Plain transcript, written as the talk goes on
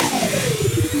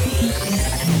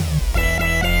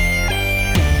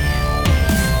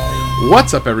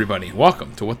What's up, everybody?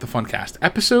 Welcome to What the Funcast,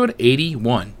 episode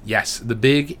 81. Yes, the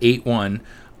big 8-1.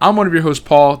 I'm one of your hosts,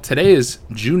 Paul. Today is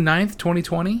June 9th,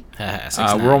 2020.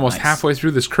 We're almost halfway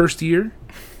through this cursed year.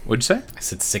 What'd you say? I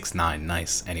said 6-9.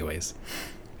 Nice. Anyways,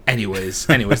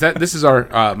 this is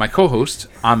our my co-host,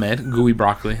 Ahmed Gooey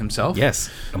Broccoli himself. yes,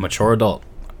 a mature adult.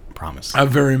 Promise. A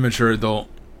very mature adult.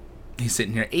 He's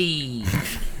sitting here. Hey.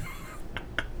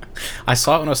 I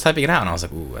saw it when I was typing it out, and I was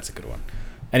like, "Ooh, that's a good one."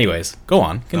 Anyways, go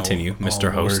on, continue,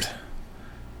 Mr. Host. Lord.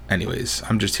 Anyways,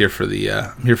 I'm just here for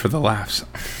the laughs.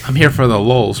 I'm here for the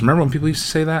lulz. Remember when people used to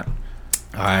say that?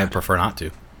 I prefer not to.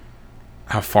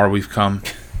 How far we've come.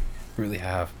 Really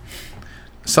have.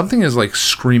 Something is like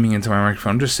screaming into my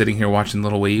microphone. I'm just sitting here watching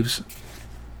little waves.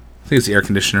 I think it's the air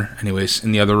conditioner. Anyways,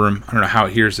 in the other room. I don't know how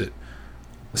it hears it.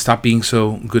 Stop being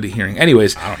so good at hearing.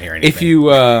 Anyways, I don't hear anything. If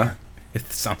you It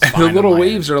sounds fine. the little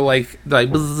waves are like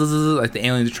bzzz, like the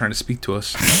aliens are trying to speak to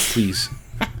us. Please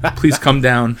come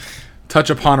down, touch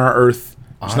upon our Earth.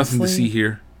 There's nothing to see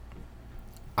here.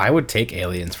 I would take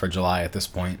aliens for July at this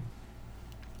point.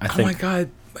 I think. Oh my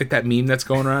god! Like that meme that's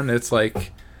going around. It's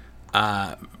like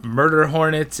murder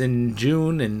hornets in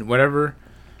June and whatever.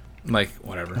 Like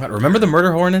whatever. Remember the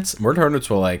murder hornets? Murder hornets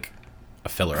were like a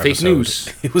filler Fake episode.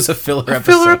 news. It was a filler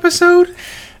episode. Filler episode?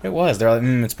 It was. They're like,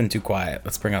 it's been too quiet.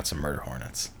 Let's bring out some murder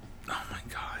hornets. Oh my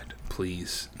god!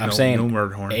 Please. I'm saying no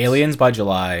murder hornets. Aliens by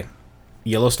July,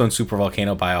 Yellowstone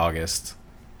supervolcano by August,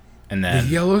 and then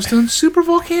The Yellowstone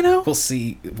supervolcano? we'll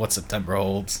see what September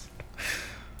holds.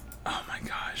 Oh my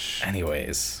gosh.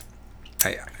 Anyways,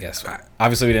 yes. I-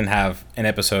 Obviously, we didn't have an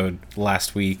episode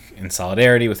last week in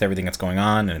solidarity with everything that's going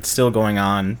on, and it's still going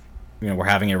on. You know, we're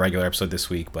having a regular episode this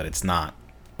week, but it's not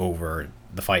over.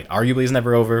 The fight arguably is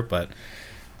never over, but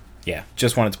yeah,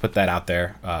 just wanted to put that out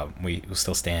there. We will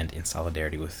still stand in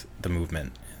solidarity with the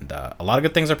movement, and a lot of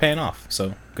good things are paying off,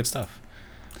 so good stuff.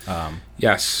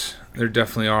 Yes, there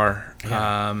definitely are.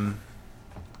 Yeah.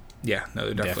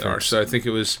 There definitely are. So I think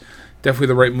it was definitely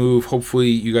the right move. Hopefully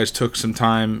you guys took some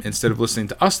time instead of listening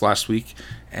to us last week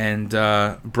and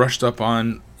brushed up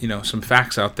on, some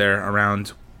facts out there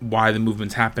around why the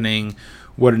movement's happening,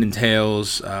 what it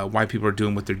entails, why people are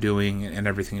doing what they're doing, and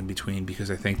everything in between. Because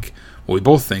I think, we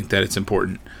both think that it's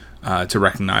important to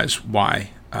recognize why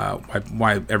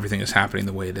everything is happening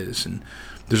the way it is. And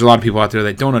there's a lot of people out there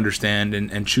that don't understand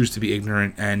and choose to be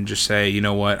ignorant and just say, you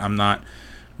know what, I'm not,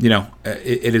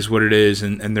 it is what it is,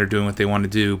 and they're doing what they want to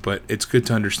do. But it's good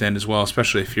to understand as well,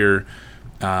 especially if you're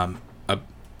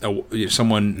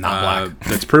someone not black.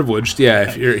 that's privileged.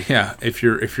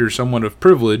 If you're someone of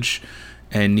privilege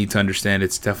and need to understand,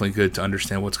 it's definitely good to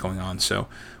understand what's going on. So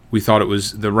we thought it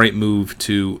was the right move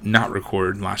to not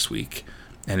record last week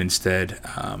and instead,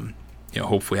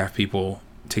 hopefully have people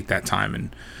take that time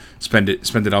and spend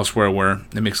it elsewhere where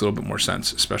it makes a little bit more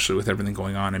sense, especially with everything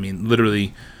going on. I mean,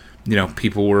 literally,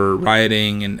 people were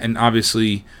rioting, and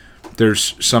obviously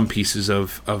there's some pieces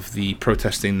of the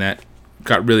protesting that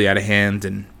got really out of hand,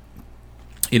 and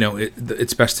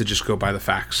it's best to just go by the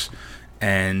facts.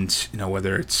 And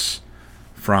whether it's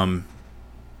from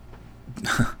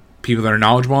people that are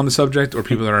knowledgeable on the subject or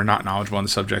people that are not knowledgeable on the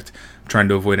subject, I'm trying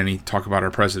to avoid any talk about our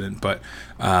president, but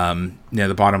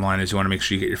the bottom line is you want to make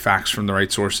sure you get your facts from the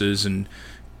right sources, and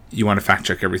you want to fact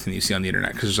check everything you see on the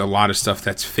internet, because there's a lot of stuff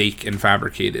that's fake and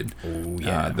fabricated. Ooh,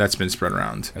 yeah. That's been spread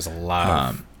around. There's a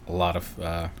lot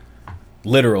of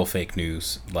literal fake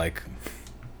news. Like,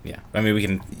 yeah, I mean, we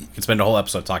can spend a whole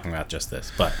episode talking about just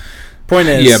this, but point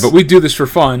is, yeah, but we do this for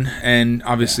fun, and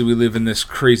obviously we live in this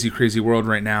crazy world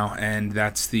right now, and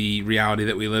that's the reality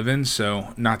that we live in.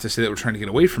 So not to say that we're trying to get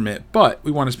away from it, but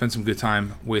we want to spend some good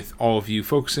time with all of you,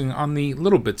 focusing on the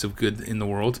little bits of good in the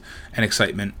world and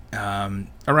excitement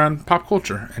around pop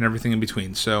culture and everything in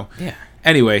between. So yeah.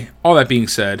 Anyway, all that being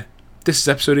said, this is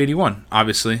episode 81.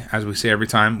 Obviously, as we say every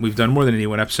time, we've done more than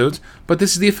 81 episodes, but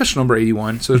this is the official number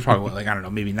 81, so there's probably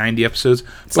maybe 90 episodes,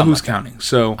 but who's counting?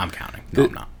 So I'm counting. No,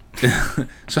 I'm not.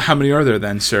 So how many are there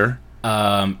then, sir?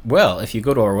 Well, if you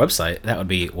go to our website, that would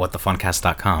be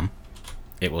whatthefuncast.com.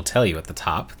 It will tell you at the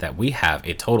top that we have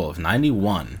a total of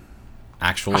 91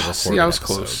 actual recorded I was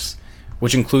episodes, close.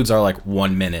 which includes our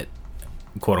 1 minute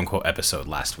quote unquote episode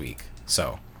last week.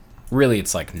 So really,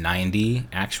 it's 90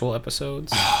 actual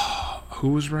episodes.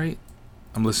 Who was right?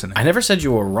 I'm listening. I never said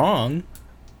you were wrong.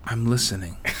 I'm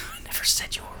listening. I never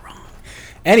said you were wrong.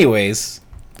 Anyways,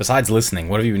 besides listening,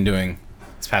 what have you been doing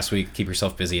this past week? Keep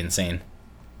yourself busy and sane.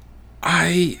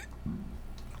 I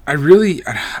really,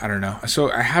 I don't know.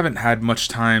 So I haven't had much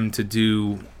time to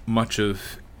do much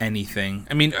of anything.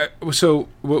 I mean, so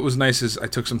what was nice is I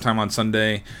took some time on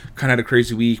Sunday. Kind of had a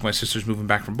crazy week. My sister's moving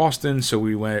back from Boston, so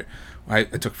we went. I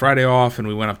took Friday off, and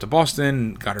we went up to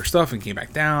Boston, got her stuff, and came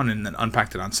back down, and then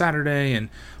unpacked it on Saturday. And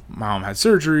my mom had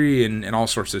surgery, and all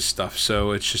sorts of stuff.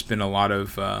 So it's just been a lot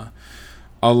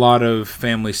of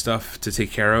family stuff to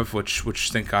take care of,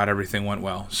 which thank God everything went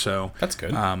well. So that's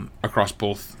good. Across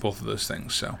both of those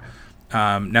things. So.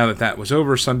 Now that was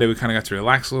over, Sunday we kind of got to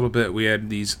relax a little bit. We had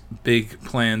these big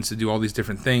plans to do all these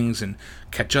different things and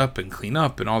catch up and clean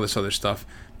up and all this other stuff.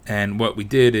 And what we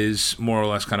did is more or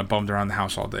less kind of bummed around the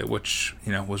house all day, which,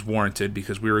 was warranted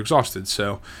because we were exhausted.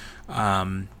 So,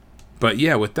 but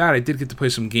yeah, with that, I did get to play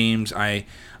some games. I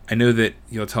know that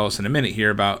you'll tell us in a minute here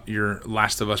about your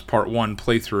Last of Us Part 1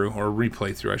 playthrough, or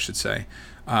replay through, I should say,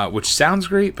 which sounds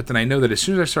great, but then I know that as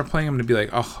soon as I start playing, I'm going to be like,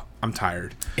 oh, I'm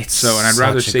tired. And I'd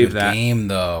rather save that game,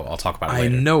 though. I'll talk about it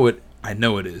later. I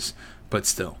know it is, but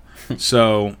still.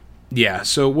 So yeah.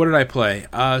 So what did I play?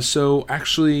 So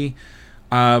actually,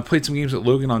 played some games with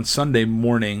Logan on Sunday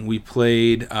morning. We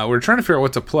played. We were trying to figure out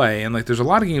what to play, and there's a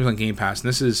lot of games on Game Pass, and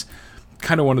this is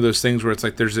kind of one of those things where it's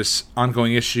there's this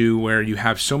ongoing issue where you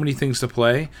have so many things to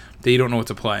play that you don't know what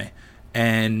to play.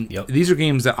 And these are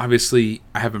games that obviously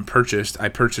I haven't purchased. I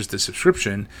purchased a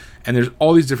subscription, and there's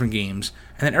all these different games.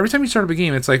 And then every time you start up a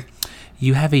game, it's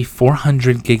you have a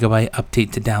 400 gigabyte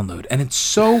update to download. And it's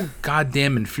so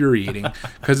goddamn infuriating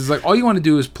because it's all you want to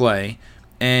do is play,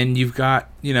 and you've got,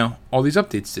 all these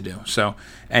updates to do. So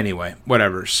anyway,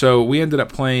 whatever. So we ended up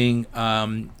playing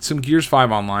some Gears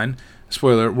 5 online.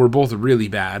 Spoiler, we're both really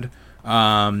bad.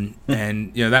 And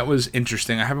that was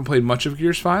interesting. I haven't played much of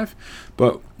Gears 5,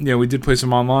 but we did play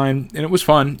some online, and it was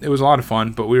fun. It was a lot of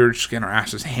fun, but we were just getting our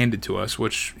asses handed to us,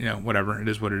 which whatever, it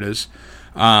is what it is.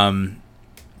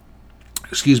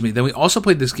 Excuse me. Then we also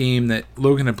played this game that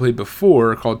Logan had played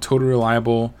before called Total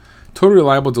Reliable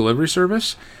Delivery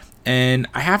Service, and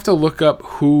I have to look up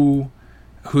who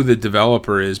the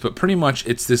developer is, but pretty much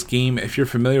it's this game. If you're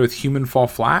familiar with Human Fall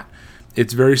Flat,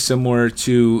 it's very similar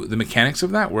to the mechanics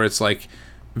of that, where it's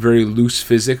very loose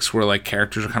physics, where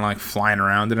characters are kind of flying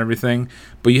around and everything,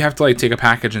 but you have to take a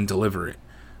package and deliver it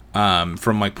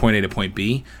from point A to point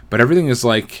B. But everything is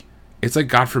it's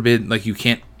God forbid, you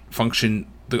can't function,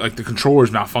 the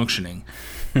controller's malfunctioning,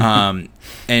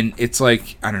 and it's I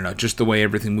don't know, just the way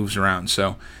everything moves around.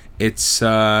 So it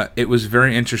was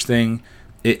very interesting.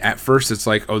 At first it's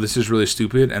oh, this is really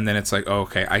stupid, and then it's oh,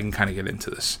 okay, I can kind of get into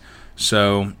this.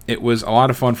 So it was a lot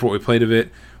of fun for what we played of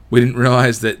it. We didn't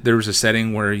realize that there was a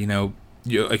setting where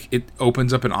it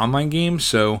opens up an online game,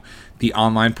 so the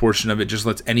online portion of it just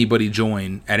lets anybody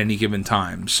join at any given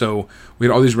time. So we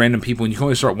had all these random people, and you can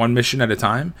only start one mission at a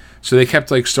time. So they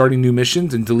kept starting new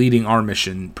missions and deleting our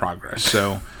mission progress.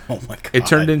 So oh my God. It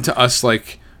turned into us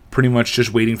pretty much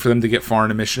just waiting for them to get far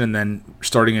in a mission and then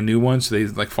starting a new one. So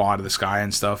they fall out of the sky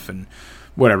and stuff and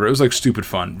whatever. It was stupid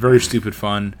fun, very stupid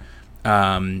fun.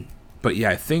 But yeah,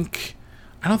 I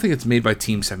don't think it's made by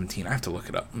Team 17. I have to look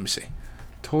it up. Let me see.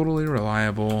 Totally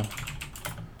Reliable.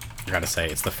 I gotta say,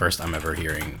 it's the first I'm ever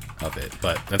hearing of it,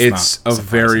 but it's a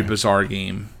very bizarre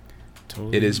game.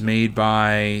 Totally. It is made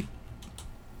by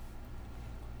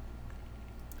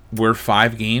We're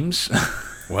 5 Games.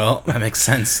 Well, that makes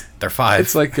sense. They're 5.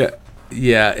 It's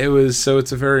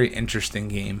it's a very interesting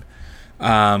game.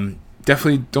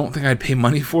 Definitely don't think I'd pay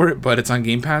money for it, but it's on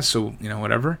Game Pass, so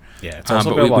whatever. Yeah, it's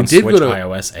also available on Switch,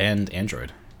 iOS, and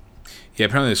Android. Yeah,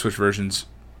 apparently the Switch version's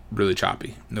really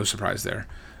choppy. No surprise there.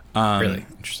 Really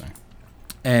interesting.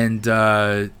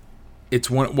 And it's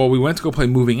one. Well, we went to go play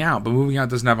Moving Out, but Moving Out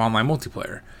doesn't have online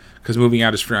multiplayer because Moving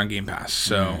Out is free on Game Pass,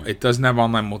 so it doesn't have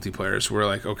online multiplayer. So we're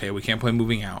okay, we can't play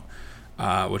Moving Out,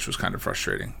 which was kind of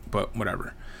frustrating, but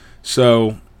whatever.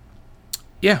 So.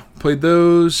 Yeah, played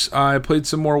those. I played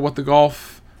some more What the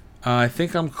Golf. I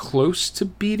think I'm close to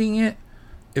beating it,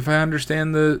 if I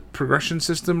understand the progression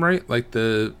system right,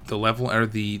 the level or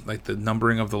the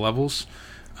numbering of the levels.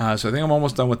 So I think I'm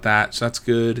almost done with that. So that's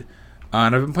good.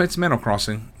 And I've been playing some Animal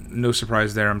Crossing. No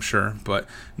surprise there, I'm sure, but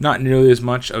not nearly as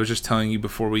much. I was just telling you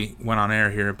before we went on air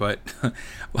here, but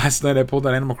last night I pulled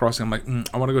out Animal Crossing. I'm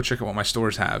I want to go check out what my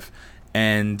stores have,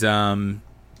 and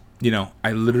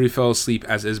I literally fell asleep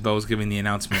as Isabel was giving the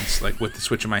announcements, with the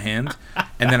Switch in my hand.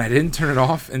 And then I didn't turn it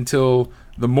off until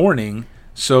the morning.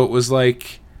 So it was I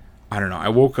don't know. I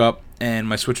woke up and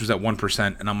my Switch was at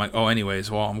 1%. And I'm oh, anyways,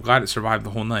 well, I'm glad it survived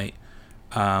the whole night.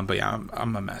 But yeah,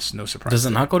 I'm a mess. No surprise. Does it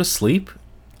not go to sleep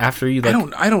after you,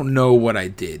 I don't know what I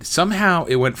did. Somehow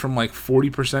it went from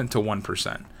 40% to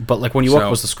 1%. But when you woke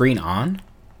up, was the screen on?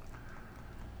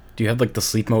 Do you have the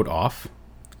sleep mode off?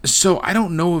 So I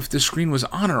don't know if the screen was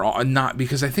on or not,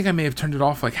 because I think I may have turned it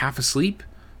off half asleep.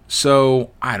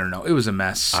 So I don't know. It was a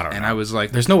mess. I don't know. I was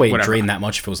like, there's no way it whatever. drained that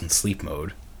much if it was in sleep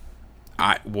mode.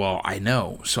 I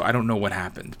know. So I don't know what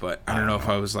happened, but I don't know if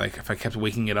I was like, if I kept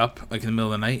waking it up like in the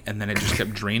middle of the night and then it just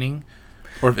kept draining,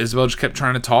 or if Isabel just kept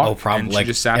trying to talk. Oh, probably. And she Like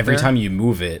just sat every there. time you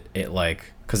move it, it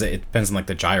like, because it depends on like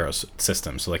the gyro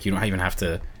system. So like you don't even have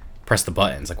to press the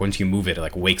buttons. Like once you move it, it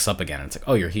like wakes up again. And it's like,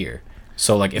 oh, you're here.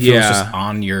 So like if it was just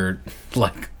on your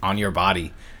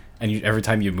body, and every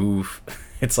time you move,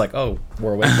 it's like, oh,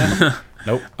 we're awake now.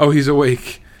 Nope. Oh, he's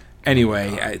awake.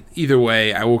 Anyway, either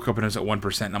way, I woke up and it was at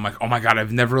 1%, and I'm like, oh my god,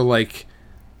 I've never like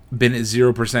been at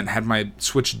 0%, had my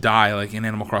Switch die like in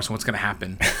Animal Crossing. What's gonna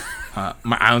happen?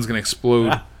 My island's gonna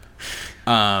explode.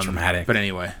 Dramatic. But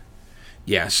anyway,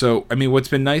 yeah. So I mean, what's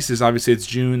been nice is obviously it's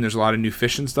June. There's a lot of new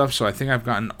fish and stuff. So I think I've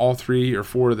gotten all 3 or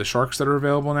 4 of the sharks that are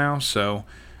available now. So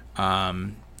I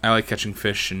like catching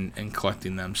fish and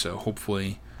collecting them. So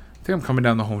hopefully, I think I'm coming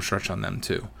down the home stretch on them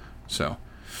too. So.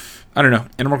 I don't know.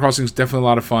 Animal Crossing is definitely a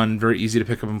lot of fun. Very easy to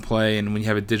pick up and play, and when you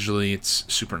have it digitally, it's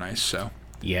super nice. So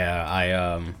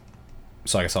yeah,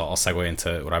 so I guess I'll segue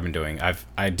into what I've been doing.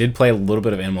 I did play a little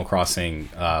bit of Animal Crossing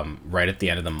right at the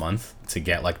end of the month to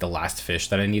get like the last fish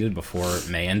that I needed before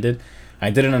May ended. I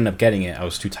didn't end up getting it. I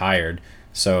was too tired.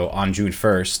 So on June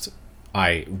 1st,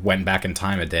 I went back in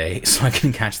time a day so I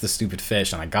can catch the stupid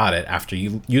fish, and I got it after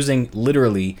using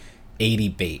literally 80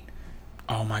 bait.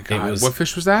 Oh my god! What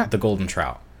fish was that? The golden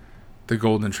trout. The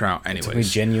golden trout. Anyways. It took me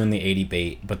genuinely 80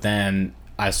 bait, but then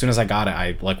as soon as I got it,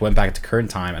 I like went back to current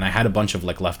time, and I had a bunch of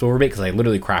like leftover bait because I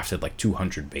literally crafted like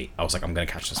 200 bait. I was like, I'm gonna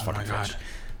catch this fucking fish.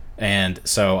 And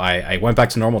so I went back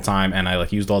to normal time, and I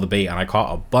like used all the bait, and I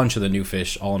caught a bunch of the new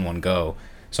fish all in one go.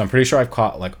 So I'm pretty sure I've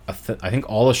caught like I think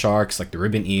all the sharks, like the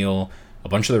ribbon eel, a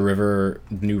bunch of the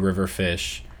new river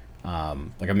fish.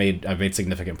 Like I've made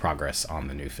significant progress on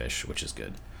the new fish, which is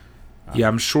good. Yeah,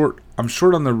 I'm short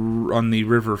on the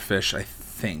river fish. I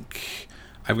think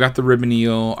I've got the ribbon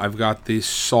eel. I've got the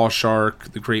saw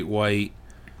shark, the great white.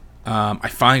 I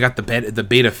finally got the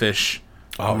beta fish.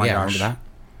 Oh my gosh! Remember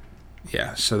that?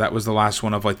 Yeah, so that was the last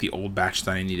one of like the old batch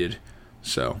that I needed.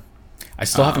 So I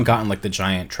still haven't gotten like the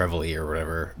giant trevally or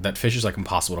whatever. That fish is like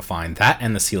impossible to find. That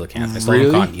and the coelacanth. I still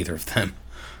haven't gotten either of them.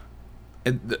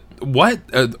 What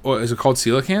is it called?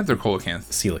 Coelacanth or coelacanth?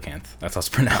 Coelacanth. That's how it's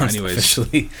pronounced. Anyways.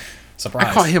 Officially. Surprise.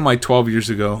 I caught him like 12 years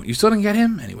ago. You still didn't get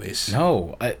him? Anyways.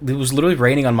 No. It was literally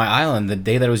raining on my island the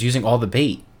day that I was using all the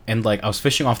bait. And like I was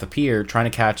fishing off the pier trying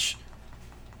to catch...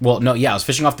 Well, no, yeah. I was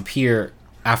fishing off the pier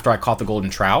after I caught the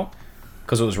golden trout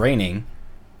because it was raining.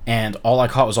 And all I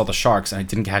caught was all the sharks, and I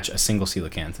didn't catch a single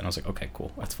coelacanth. And I was like, okay,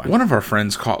 cool. That's fine. One of our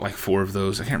friends caught like 4 of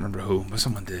those. I can't remember who, but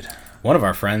someone did. One of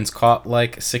our friends caught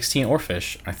like 16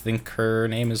 oarfish. I think her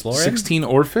name is Lauren. 16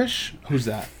 oarfish? Who's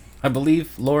that? I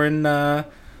believe Lauren...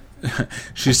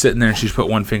 She's sitting there and she's put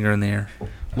one finger in the air.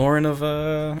 Lauren of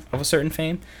a certain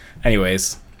fame.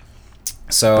 Anyways,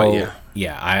 so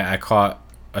yeah, I caught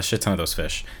a shit ton of those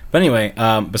fish. But anyway,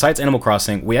 besides Animal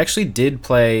Crossing, we actually did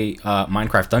play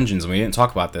Minecraft Dungeons, and we didn't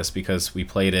talk about this because we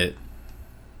played it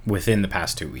within the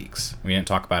past 2 weeks. We didn't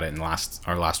talk about it in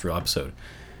our last real episode.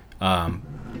 At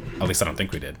least I don't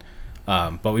think we did.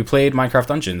 But we played Minecraft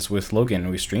Dungeons with Logan,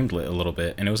 and we streamed it a little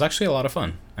bit, and it was actually a lot of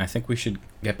fun. I think we should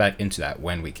get back into that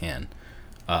when we can.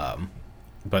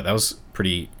 But that was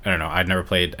pretty... I don't know. I'd never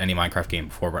played any Minecraft game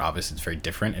before, but obviously it's very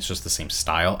different. It's just the same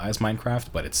style as Minecraft,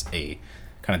 but it's a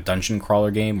kind of dungeon crawler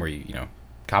game where you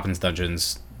hop into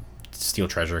dungeons, steal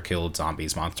treasure, kill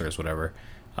zombies, monsters, whatever.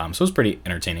 So it was pretty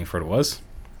entertaining for what it was.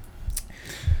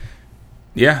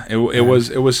 Yeah, it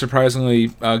was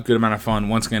surprisingly a good amount of fun.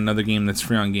 Once again, another game that's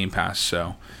free on Game Pass,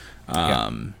 so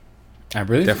I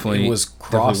really definitely it was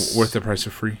definitely worth the price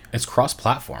of free. It's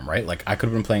cross-platform, right? Like I could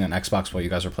have been playing on Xbox while you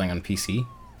guys were playing on PC.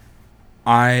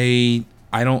 I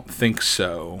don't think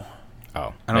so.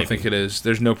 Oh, I don't think it is.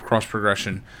 There's no cross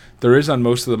progression. There is on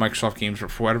most of the Microsoft games, but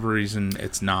for whatever reason,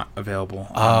 it's not available.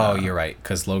 Oh, you're right,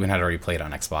 because Logan had already played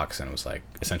on Xbox and it was like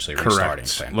essentially restarting.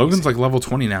 Correct. Logan's PC. Like level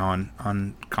 20 now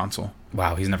on console.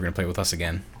 Wow, he's never gonna play with us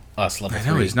again. Us level 3.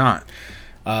 I know he's not.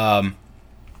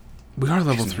 We are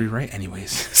level 3, right?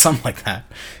 Anyways, something like that.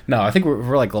 No, I think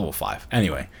we're like level 5.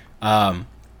 Anyway, but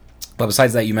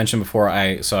besides that, you mentioned before,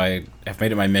 I have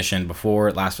made it my mission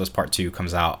before Last of Us Part 2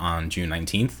 comes out on June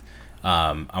 19th.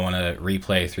 I want to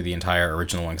replay through the entire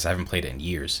original one because I haven't played it in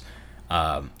years.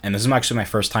 And this is actually my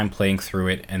first time playing through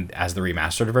it and as the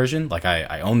remastered version. Like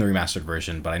I own the remastered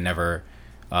version, but I never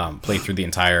played through the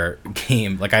entire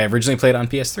game. Like I originally played it on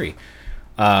PS3.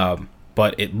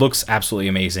 But it looks absolutely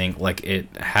amazing. Like it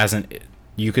hasn't...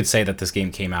 You could say that this game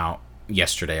came out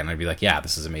yesterday and I'd be like, yeah,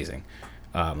 this is amazing.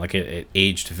 Like it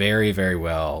aged very, very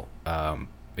well.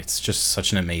 it's just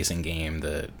such an amazing game.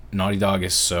 The Naughty Dog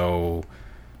is so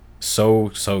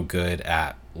good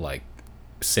at like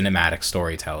cinematic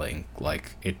storytelling,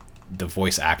 like the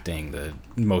voice acting, the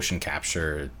motion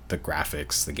capture, the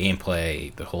graphics, the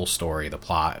gameplay, the whole story, the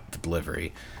plot, the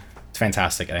delivery. It's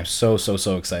fantastic, and I'm so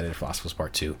excited for Last of Us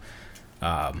Part 2.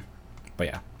 But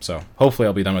yeah, so hopefully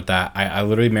I'll be done with that. I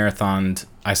literally marathoned.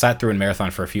 I sat through and marathon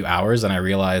for a few hours, and I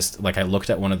realized, like, I looked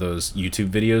at one of those YouTube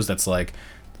videos that's like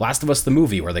Last of Us the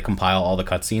movie, where they compile all the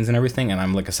cutscenes and everything, and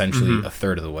I'm like essentially a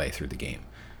third of the way through the game.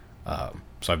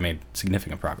 So I've made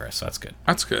significant progress, so that's good.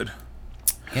 That's good.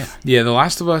 Yeah, The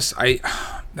Last of Us,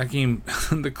 that game,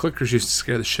 the clickers used to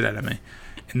scare the shit out of me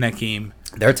in that game.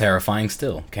 They're terrifying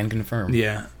still, can confirm.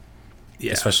 Yeah.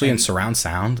 Especially in surround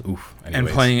sound. Oof. Anyways. And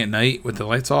playing at night with the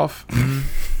lights off.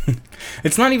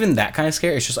 It's not even that kind of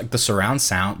scary. It's just like the surround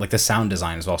sound, like the sound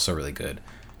design is also really good.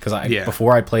 Because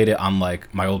before I played it on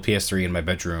like my old PS3 in my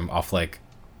bedroom off like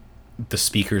the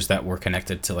speakers that were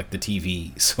connected to like the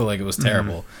TV, so like it was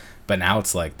terrible. But now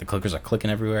it's like the clickers are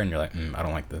clicking everywhere, and you're like, I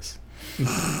don't like this.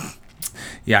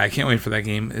 Yeah, I can't wait for that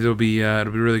game. It'll be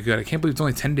really good. I can't believe it's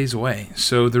only 10 days away.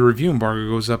 So the review embargo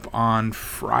goes up on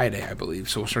Friday, I believe.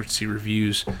 So we'll start to see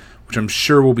reviews, which I'm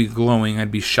sure will be glowing.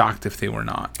 I'd be shocked if they were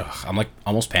not. I'm like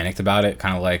almost panicked about it,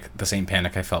 kind of like the same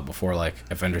panic I felt before like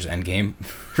Avengers Endgame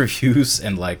reviews,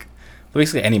 and like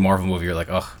basically any Marvel movie. You're like,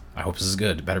 I hope this is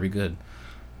good. It better be good.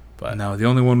 But no, the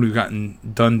only one we've gotten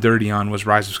done dirty on was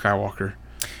Rise of Skywalker.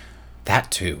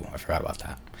 That too. I forgot about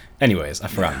that. Anyways, I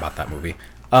forgot about that movie.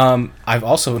 I've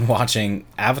also been watching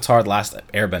Avatar: The Last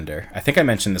Airbender. I think I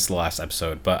mentioned this the last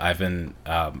episode, but I've been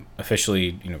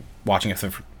officially, watching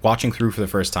through for the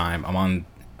first time. I'm on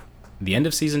the end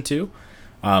of season 2,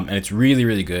 and it's really,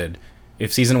 really good.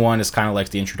 If season 1 is kind of like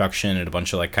the introduction and a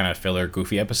bunch of like kind of filler,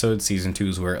 goofy episodes, season 2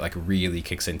 is where it like really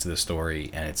kicks into the story,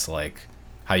 and it's like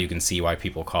how you can see why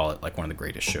people call it like one of the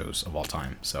greatest shows of all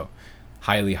time. So,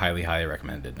 highly, highly, highly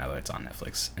recommended now that it's on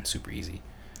Netflix and super easy.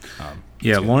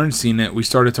 Lauren's seen it. We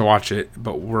started to watch it,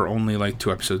 but we're only like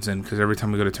 2 episodes in because every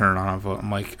time we go to turn it on, I'm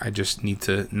like, I just need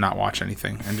to not watch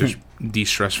anything and just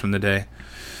de-stress from the day.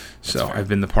 So I've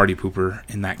been the party pooper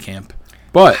in that camp.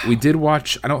 But we did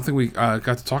watch, I don't think we got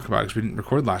to talk about it because we didn't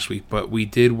record last week, but we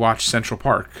did watch Central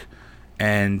Park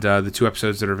and the 2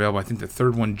 episodes that are available. I think the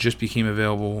 3rd one just became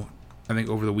available, I think,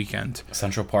 over the weekend.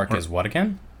 Central Park is what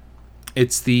again?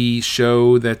 It's the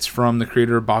show that's from the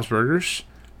creator of Bob's Burgers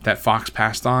that Fox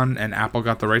passed on and Apple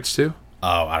got the rights to.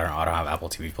 Oh, I don't know. I don't have Apple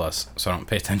TV Plus, so I don't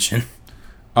pay attention.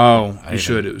 Oh, you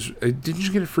should. It was. Didn't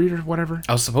you get it free or whatever?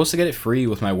 I was supposed to get it free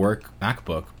with my work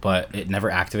MacBook, but it never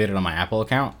activated on my Apple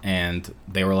account. And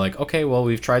they were like, "Okay, well,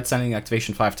 we've tried sending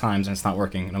activation 5 times and it's not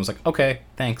working." And I was like, "Okay,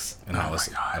 thanks." And that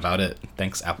was about it.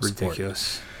 Thanks, Apple support.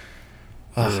 Ridiculous.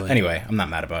 Anyway, I'm not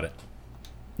mad about it.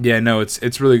 Yeah, no,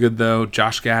 it's really good though.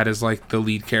 Josh Gad is like the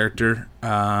lead character,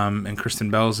 and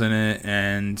Kristen Bell's in it,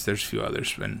 and there's a few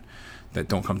others that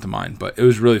don't come to mind. But it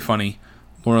was really funny.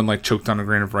 Lauren like choked on a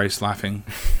grain of rice laughing.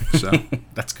 So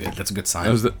that's good. That's a good sign.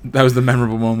 That was the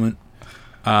memorable moment.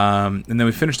 And then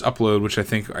we finished Upload, which I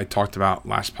think I talked about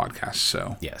last podcast.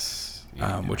 So yes,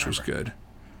 which was good.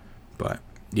 But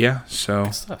yeah, so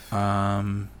good stuff.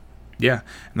 Yeah,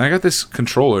 and I got this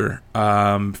controller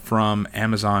from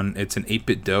Amazon. It's an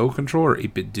 8-bit Do controller,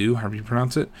 8-bit Do, however you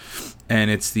pronounce it. And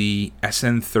it's the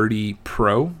SN30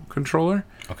 Pro controller.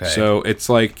 Okay. So it's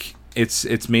like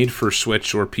it's made for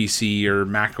Switch or PC or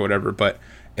Mac or whatever, but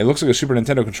it looks like a Super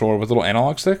Nintendo controller with little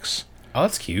analog sticks. Oh,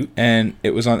 that's cute. And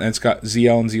it's got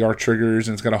ZL and ZR triggers,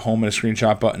 and it's got a home and a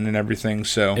screenshot button and everything.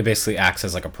 So it basically acts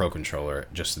as like a Pro controller,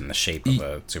 just in the shape of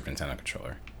a Super Nintendo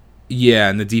controller. Yeah,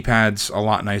 and the D-pad's a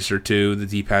lot nicer too. The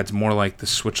D-pad's more like the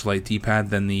Switch Lite D-pad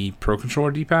than the Pro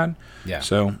Controller D-pad. Yeah.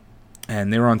 So,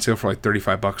 and they were on sale for like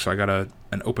 $35, so I got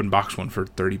an open box one for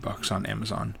 $30 on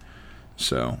Amazon.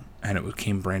 So, and it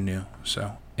came brand new.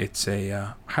 So, it's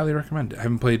a highly recommend it. I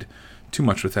haven't played too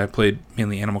much with it. I played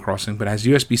mainly Animal Crossing, but it has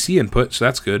USB-C input, so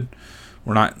that's good.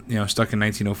 We're not, stuck in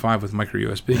 1905 with micro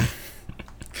USB.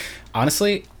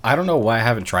 Honestly, I don't know why I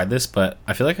haven't tried this, but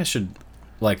I feel like I should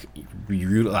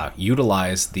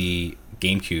utilize the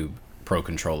GameCube Pro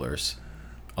controllers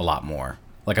a lot more.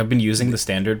 Like I've been using the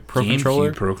standard Pro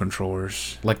controller. Pro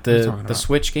controllers. Like the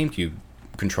Switch GameCube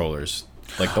controllers.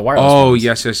 Like the wireless ones.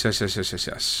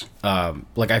 Yes.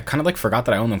 Like I kind of like forgot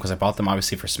that I own them because I bought them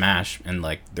obviously for Smash and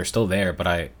like they're still there, but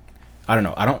I don't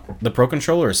know. The Pro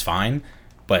controller is fine,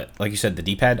 but like you said, the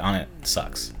D-pad on it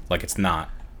sucks. Like it's not.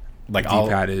 Like I'll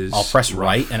press rough.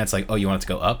 Right and it's like, oh, you want it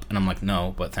to go up? And I'm like,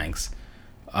 no, but thanks.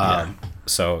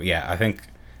 So yeah, I think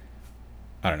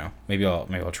I don't know. Maybe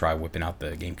I'll try whipping out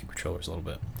the GameCube controllers a little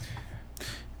bit.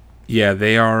 Yeah,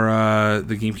 they are.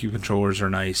 The GameCube controllers are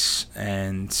nice,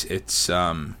 and it's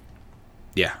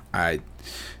yeah. I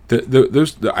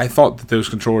thought that those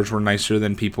controllers were nicer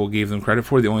than people gave them credit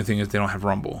for. The only thing is they don't have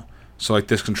rumble. So like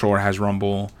this controller has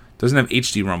rumble, doesn't have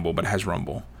HD rumble, but it has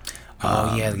rumble.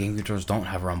 Oh yeah, the game controllers don't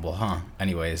have rumble, huh?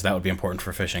 Anyways, that would be important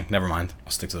for fishing. Never mind.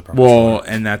 I'll stick to the Pro Well, controller.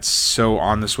 and that's so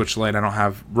on the Switch Lite I don't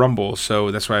have rumble,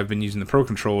 so that's why I've been using the Pro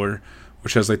controller,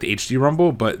 which has like the HD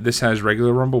rumble, but this has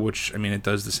regular rumble, which I mean it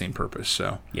does the same purpose.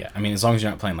 So Yeah, I mean as long as you're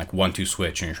not playing like 1-2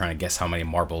 switch and you're trying to guess how many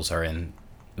marbles are in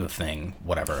the thing,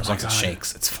 whatever. As long as it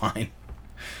shakes, it's fine.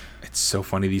 it's so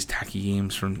funny, these tacky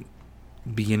games from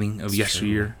beginning of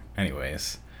yesteryear. True.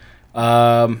 Anyways,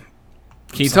 Can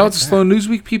you tell it's a slow news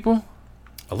week, people?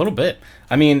 a little bit.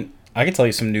 I mean, I can tell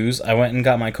you some news. I went and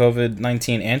got my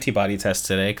COVID-19 antibody test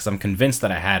today because I'm convinced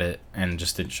that I had it and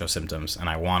just didn't show symptoms. And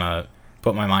I want to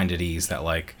put my mind at ease that,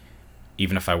 like,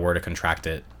 even if I were to contract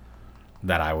it,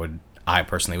 that I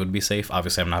personally would be safe.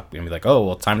 Obviously, I'm not going to be like, oh,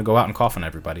 well, time to go out and cough on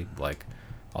everybody. Like,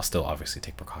 I'll still obviously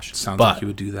take precautions. Sounds like you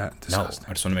would do that. No, Disgusting.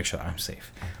 I just want to make sure that I'm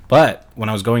safe. But when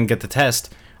I was going to get the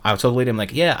test, I told the lady, I'm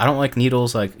like, yeah, I don't like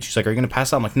needles. Like, she's like, are you going to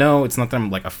pass out? I'm like, no, it's not that I'm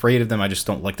like afraid of them. I just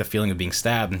don't like the feeling of being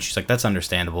stabbed. And she's like, that's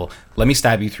understandable. Let me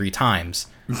stab you 3 times.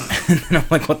 And then I'm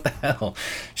like, what the hell?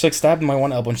 She like stabbed my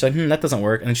one elbow and she's like, that doesn't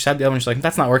work. And then she stabbed the other one and she's like,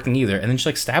 that's not working either. And then she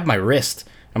like stabbed my wrist.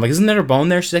 I'm like, isn't there a bone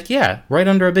there? She's like, yeah, right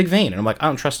under a big vein. And I'm like, I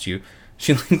don't trust you.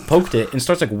 She like poked it and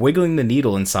starts like wiggling the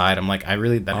needle inside. I'm like,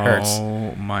 that hurts.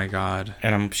 Oh my god.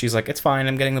 And she's like, it's fine.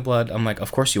 I'm getting the blood. I'm like,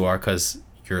 of course you are, because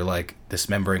you're like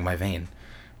dismembering my vein.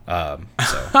 So,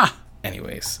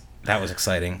 anyways, that was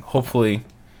exciting. Hopefully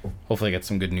I get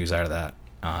some good news out of that.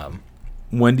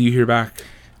 When do you hear back?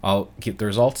 I'll get the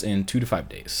results in 2 to 5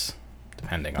 days,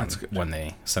 depending on That's good. when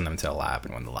they send them to a lab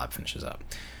and when the lab finishes up.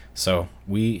 So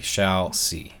we shall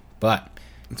see. But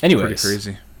It's anyways, pretty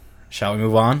crazy. shall we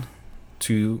move on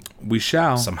to We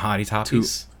shall some hottie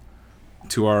toppies?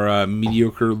 to our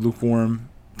mediocre, lukewarm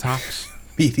tops.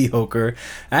 Mediocre.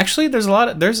 Actually, there's a lot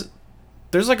of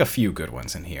there's like a few good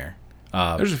ones in here.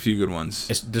 There's a few good ones.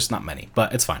 It's just not many,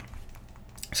 but it's fine.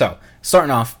 So,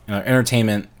 starting off,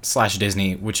 entertainment /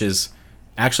 Disney, which is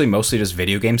actually mostly just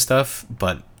video game stuff,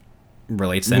 but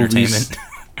relates to Movies.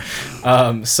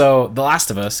 entertainment. So, The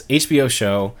Last of Us, HBO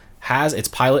show, has its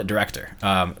pilot director.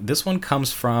 This one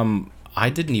comes from, I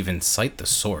didn't even cite the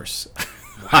source.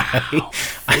 Wow.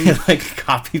 I like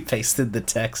copy pasted the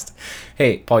text.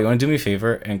 Hey, Paul, you want to do me a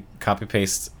favor and copy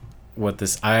paste what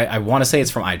this? I want to say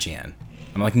it's from IGN.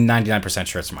 I'm like 99%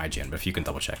 sure it's from IGN, but if you can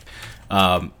double check,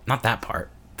 not that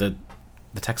part, the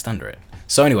text under it.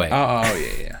 So anyway, Oh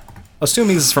yeah.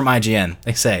 assuming this is from IGN,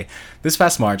 they say this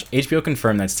past March, HBO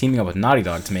confirmed that it's teaming up with Naughty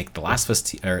Dog to make The Last of Us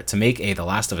The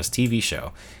Last of Us TV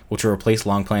show, which will replace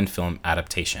long-planned film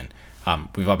adaptation.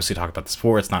 We've obviously talked about this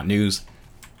before. It's not news.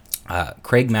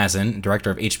 Craig Mazin,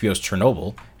 director of HBO's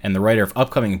Chernobyl, and the writer of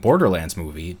upcoming Borderlands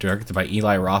movie, directed by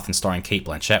Eli Roth and starring Cate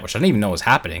Blanchett, which I didn't even know was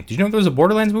happening. Did you know there was a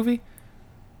Borderlands movie?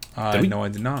 No, I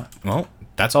did not. Well,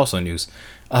 that's also news.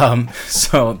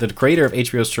 So the creator of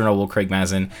HBO's Chernobyl, Craig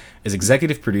Mazin, is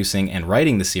executive producing and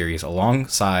writing the series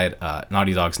alongside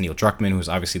Naughty Dog's Neil Druckmann, who's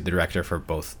obviously the director for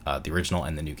both the original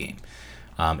and the new game.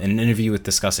 In an interview with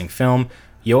Discussing Film,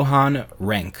 Johan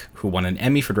Renck, who won an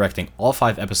Emmy for directing all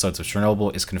 5 episodes of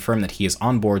Chernobyl, is confirmed that he is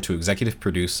on board to executive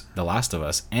produce The Last of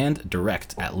Us and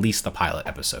direct at least the pilot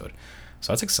episode.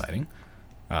 So that's exciting.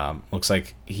 Looks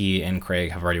like he and Craig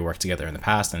have already worked together in the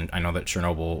past, and I know that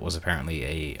Chernobyl was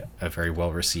apparently a very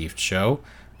well-received show,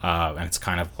 and it's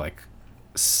kind of like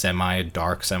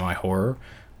semi-dark, semi-horror.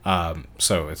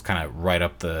 So it's kind of right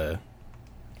up the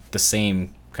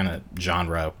same kind of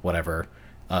genre, whatever,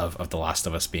 of The Last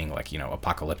of Us being like,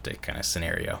 apocalyptic kind of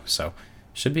scenario. So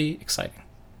should be exciting.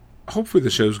 Hopefully the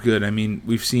show's good. I mean,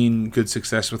 we've seen good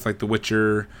success with like The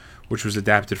Witcher, which was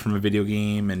adapted from a video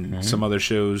game, and some other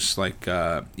shows like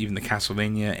even the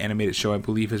Castlevania animated show, I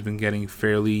believe, has been getting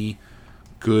fairly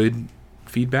good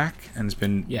feedback and has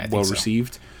been well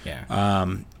received. Yeah.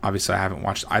 Obviously, I haven't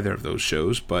watched either of those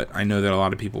shows, but I know that a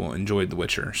lot of people enjoyed The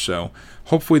Witcher. So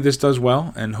hopefully this does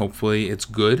well, and hopefully it's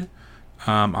good.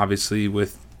 Obviously,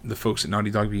 with the folks at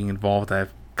Naughty Dog being involved, I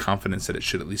have confidence that it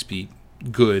should at least be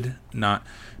good.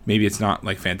 Maybe it's not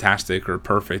like fantastic or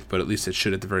perfect, but at least it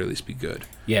should at the very least be good.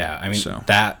 Yeah, I mean,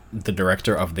 that the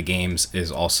director of the games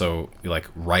is also like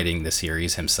writing the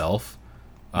series himself.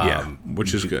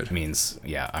 Which is good. Means,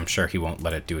 I'm sure he won't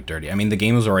let it do it dirty. I mean, the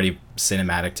game was already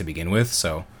cinematic to begin with,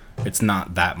 so it's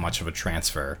not that much of a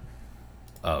transfer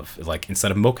of, like,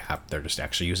 instead of mocap, they're just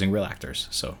actually using real actors,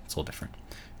 so it's a little different.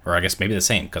 Or I guess maybe the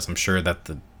same, because I'm sure that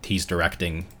he's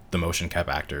directing the motion cap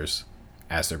actors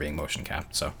as they're being motion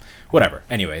capped. So whatever.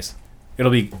 Anyways,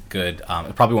 it'll be good.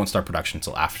 It probably won't start production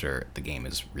until after the game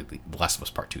is really The Last of Us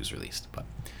Part 2 is released. But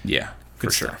Yeah, good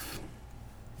for sure. stuff.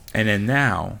 And then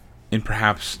now, in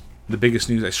perhaps the biggest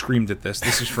news, I screamed at this.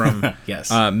 This is from Yes.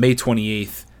 May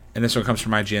 28th, and this one comes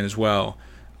from IGN as well.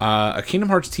 A Kingdom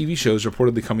Hearts TV show is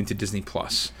reportedly coming to Disney+.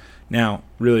 Now,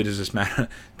 really, does this matter?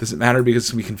 Does it matter? Because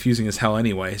it's going to be confusing as hell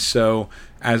anyway. So,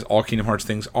 as all Kingdom Hearts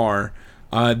things are,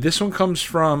 this one comes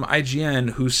from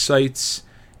IGN, who cites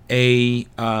a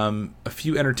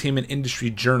few entertainment industry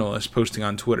journalists posting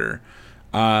on Twitter.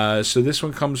 So this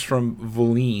one comes from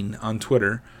Voline on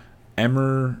Twitter.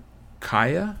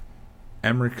 Emerkaya?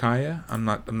 I'm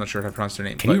not sure how to pronounce their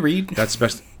name. Can you read? That's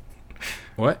best.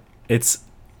 What? It's.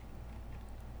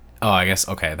 Oh, I guess.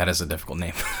 Okay, that is a difficult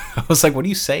name. I was like, what are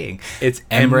you saying? It's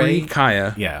Emre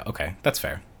Emerkaya Yeah, okay. That's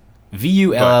fair.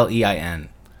 VULLEIN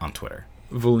on Twitter.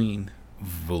 Voline.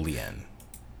 Vulien.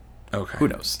 Okay. Who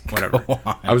knows? Whatever. Go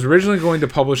on. I was originally going to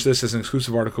publish this as an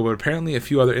exclusive article, but apparently a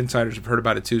few other insiders have heard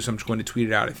about it too, so I'm just going to tweet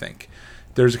it out, I think.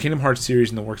 There's a Kingdom Hearts series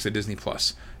in the works at Disney+.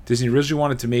 Disney originally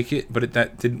wanted to make it, but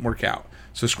that didn't work out.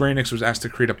 So Square Enix was asked to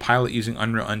create a pilot using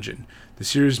Unreal Engine. The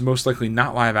series is most likely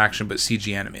not live action, but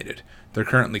CG animated. They're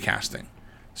currently casting.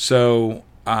 So,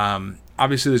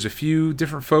 obviously there's a few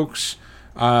different folks.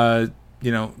 Like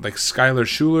Skylar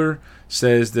Schuler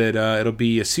says that it'll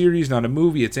be a series, not a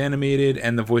movie. It's animated,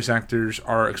 and the voice actors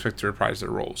are expected to reprise their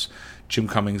roles. Jim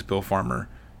Cummings, Bill Farmer,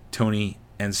 Tony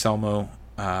Anselmo,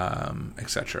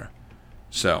 etc.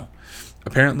 So,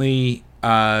 apparently,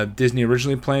 Disney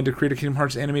originally planned to create a Kingdom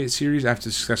Hearts animated series after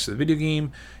the success of the video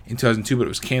game in 2002, but it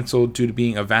was canceled due to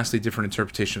being a vastly different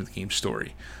interpretation of the game's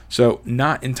story. So,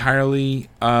 not entirely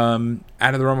out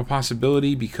of the realm of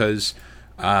possibility because,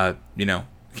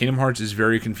 Kingdom Hearts is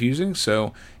very confusing.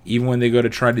 So, even when they go to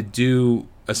try to do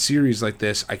a series like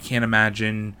this, I can't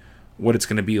imagine what it's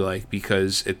going to be like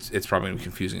because it's probably going to be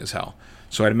confusing as hell.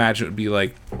 So, I'd imagine it would be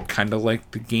like kind of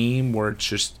like the game where it's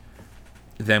just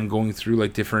them going through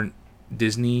like different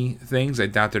Disney things. I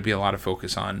doubt there'd be a lot of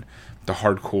focus on the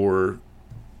hardcore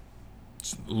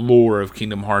lore of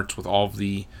Kingdom Hearts with all of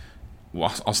the,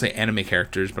 well, I'll say anime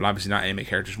characters, but obviously not anime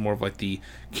characters, more of like the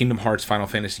Kingdom Hearts Final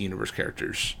Fantasy universe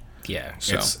characters. Yeah,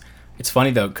 So. it's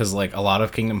funny though because like a lot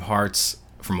of Kingdom Hearts,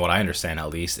 from what I understand at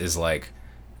least, is like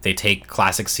they take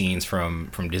classic scenes from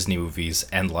Disney movies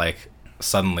and like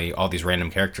suddenly all these random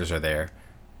characters are there.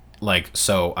 Like,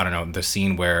 so I don't know, the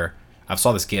scene where I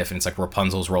saw this GIF and it's like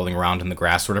Rapunzel's rolling around in the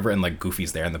grass or whatever, and like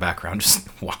Goofy's there in the background just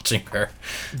watching her.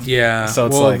 Yeah. So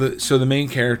it's well, like- the main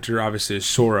character obviously is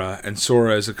Sora, and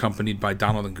Sora is accompanied by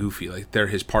Donald and Goofy. Like they're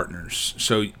his partners.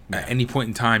 So at any point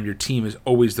in time, your team is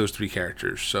always those three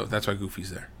characters. So that's why Goofy's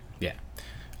there. Yeah.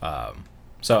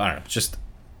 So I don't know, just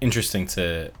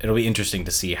it'll be interesting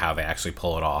to see how they actually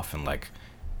pull it off. And like,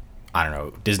 I don't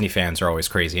know, Disney fans are always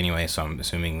crazy anyway, so I'm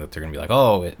assuming that they're gonna be like,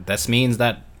 oh, this means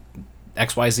that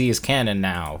XYZ is canon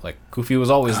now. Like Goofy was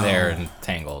always there and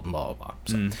Tangled and blah blah blah.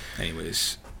 So,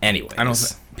 Anyways, anyways, I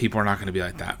don't. People are not going to be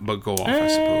like that, but go off, I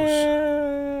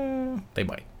suppose. They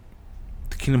might.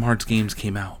 The Kingdom Hearts games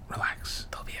came out. Relax.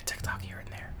 There'll be a TikTok here and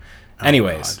there. Oh,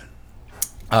 Anyways,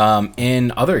 God.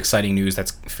 in other exciting news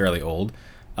that's fairly old,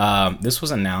 this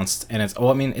was announced, and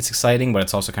it's exciting, but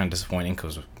it's also kind of disappointing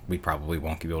because we probably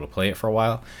won't be able to play it for a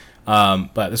while.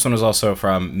 But this one was also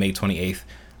from May 28th.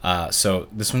 So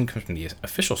this one comes from the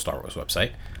official Star Wars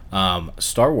website.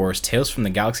 Star Wars Tales from the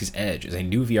Galaxy's Edge is a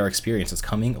new VR experience that's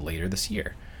coming later this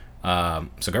year.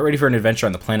 So get ready for an adventure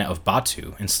on the planet of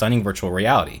Batuu in stunning virtual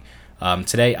reality.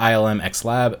 Today, ILM X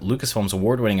Lab, Lucasfilm's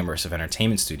award-winning immersive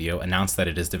entertainment studio, announced that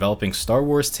it is developing Star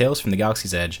Wars Tales from the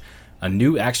Galaxy's Edge, a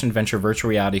new action-adventure virtual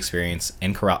reality experience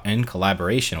in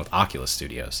collaboration with Oculus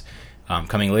Studios.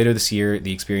 Coming later this year,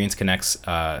 the experience connects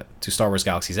to Star Wars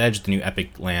Galaxy's Edge, the new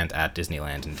epic land at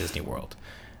Disneyland and Disney World.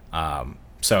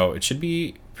 So it should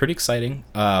be pretty exciting.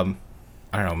 I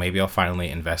don't know, maybe I'll finally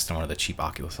invest in one of the cheap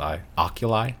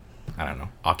Oculi? I don't know.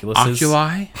 Oculi?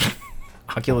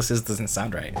 Oculuses doesn't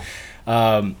sound right. But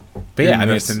yeah, I mean,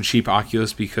 invest in cheap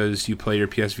Oculus because you play your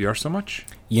PSVR so much?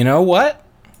 you know what?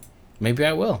 Maybe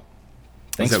I will.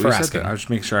 Thanks Is that for what you said? asking. I was just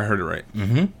making sure I heard it right.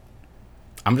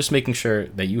 I'm just making sure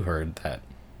that you heard that.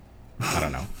 I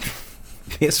don't know.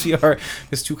 PSVR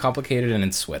is too complicated and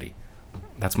it's sweaty.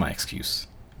 That's my excuse.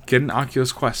 Get an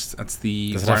Oculus Quest. That's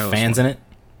the Does it have wireless fans one. in it?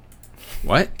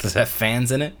 What? Does it have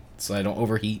fans in it so I don't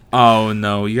overheat? Oh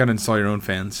no, you gotta install your own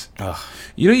fans. Ugh.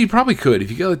 You know, you probably could if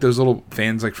you get like those little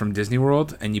fans like from Disney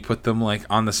World and you put them like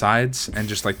on the sides and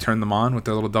just like turn them on with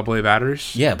their little AA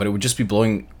batteries. Yeah, but it would just be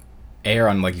blowing air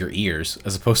on like your ears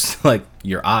as opposed to like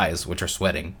your eyes, which are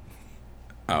sweating.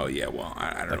 Oh yeah, well,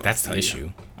 I don't know. Like, that's the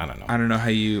issue. I don't know. I don't know how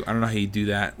you do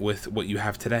that with what you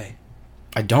have today.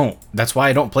 I don't. That's why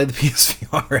I don't play the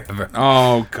PSVR ever.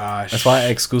 Oh gosh. That's why I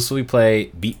exclusively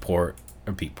play Beatport.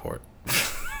 Beatport?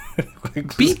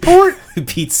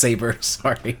 Beat Saber,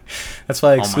 sorry. That's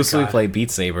why I exclusively play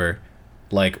Beat Saber,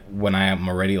 like, when I am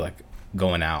already, like,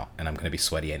 going out, and I'm going to be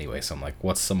sweaty anyway, so I'm like,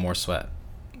 what's some more sweat?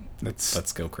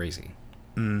 Let's go crazy.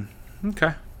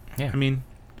 Okay. Yeah. I mean,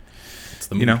 It's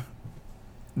the you move.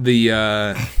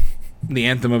 know, the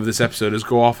anthem of this episode is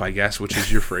 "Go off," I guess, which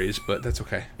is your phrase, but that's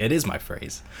okay. It is my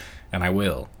phrase, and I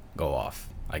will go off,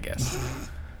 I guess.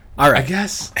 All right. I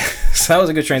guess. So that was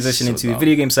a good transition So into the dumb.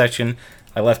 video game section.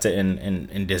 I left it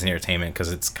in Disney Entertainment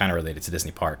because it's kind of related to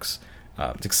Disney parks.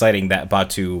 It's exciting that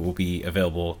Batu will be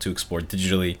available to explore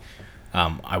digitally.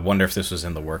 I wonder if this was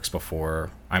in the works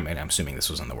before. I'm assuming this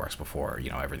was in the works before,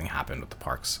 everything happened with the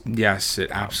parks. Yes,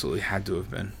 it absolutely had to have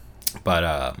been.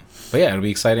 But yeah, it'll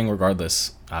be exciting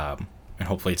regardless. And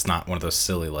hopefully it's not one of those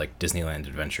silly like Disneyland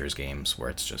Adventures games where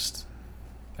it's just,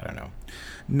 I don't know.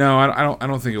 No, I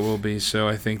don't think it will be. So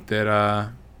I think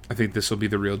this will be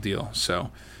the real deal. So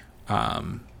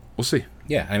we'll see.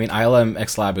 Yeah, I mean, ILM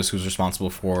X Lab is who's responsible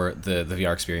for the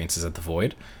VR experiences at the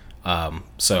Void.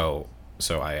 So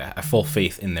I have full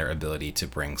faith in their ability to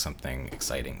bring something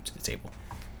exciting to the table.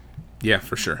 Yeah,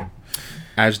 for sure.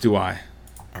 As do I.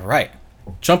 All right,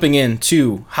 jumping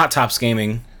into Hot Tops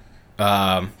Gaming. Do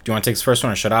you want to take this first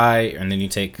one, or should I? And then you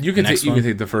take You the can next take you one? can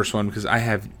take the first one because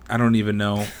I don't even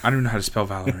know how to spell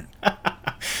Valorant.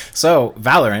 So,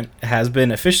 Valorant has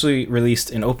been officially released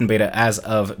in open beta as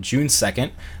of June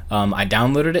 2nd. I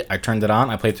downloaded it, I turned it on,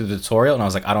 I played through the tutorial, and I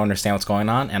was like, I don't understand what's going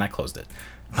on, and I closed it.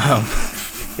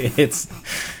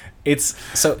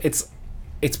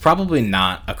 It's probably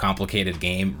not a complicated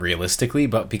game realistically,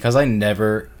 but because I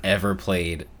never ever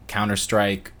played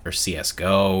Counter-Strike or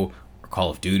CS:GO or Call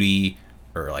of Duty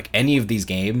or like any of these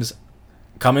games,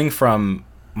 coming from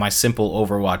my simple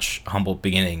Overwatch humble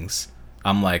beginnings,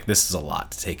 I'm like, this is a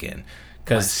lot to take in.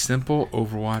 A simple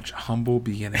Overwatch humble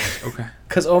beginnings. Okay.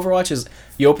 Because Overwatch is,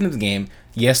 you open up the game,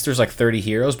 yes, there's like 30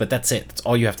 heroes, but that's it. That's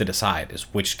all you have to decide is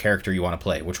which character you want to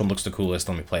play. Which one looks the coolest,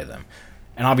 let me play them.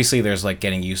 And obviously there's like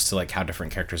getting used to like how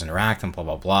different characters interact and blah,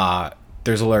 blah, blah.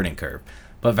 There's a learning curve.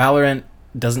 But Valorant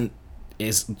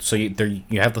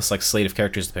you have this like slate of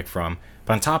characters to pick from.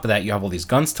 But on top of that, you have all these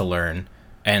guns to learn,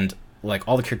 and like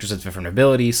all the characters have different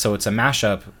abilities, so it's a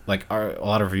mashup. Like a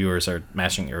lot of reviewers are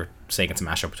mashing or saying it's a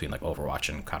mashup between like Overwatch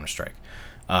and Counter-Strike.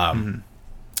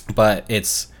 But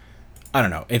it's, I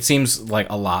don't know, it seems like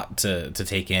a lot to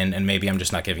take in, and maybe I'm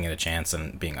just not giving it a chance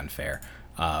and being unfair.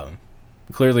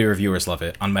 Clearly reviewers love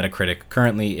it. On Metacritic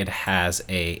currently it has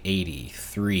a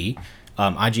 83.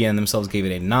 IGN themselves gave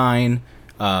it a 9,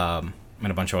 and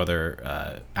a bunch of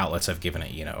other outlets have given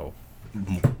it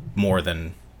more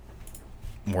than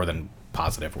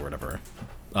positive or whatever,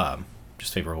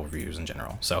 just favorable reviews in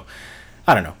general. So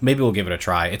I don't know, maybe we'll give it a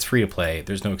try. It's free to play,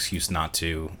 there's no excuse not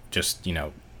to just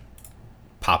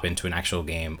pop into an actual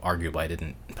game. Arguably I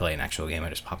didn't play an actual game, I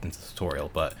just popped into the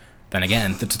tutorial, but then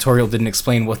again, the tutorial didn't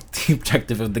explain what the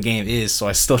objective of the game is, so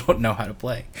I still don't know how to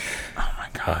play. Oh my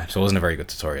god. So it wasn't a very good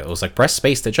tutorial. It was like, press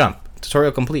space to jump,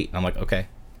 tutorial complete, and I'm like, okay,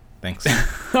 thanks.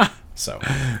 So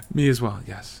Me as well.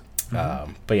 Yes.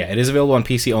 but yeah, it is available on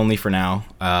PC only for now,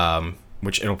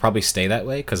 which it'll probably stay that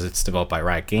way because it's developed by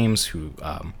Riot Games, who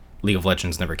League of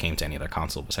Legends never came to any other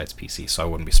console besides PC, so I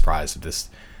wouldn't be surprised if this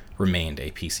remained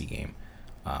a PC game.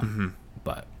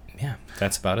 But yeah,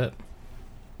 that's about it.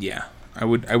 Yeah. I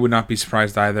would not be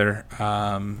surprised either.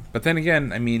 But then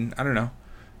again, I mean, I don't know.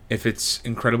 If it's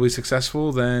incredibly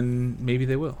successful, then maybe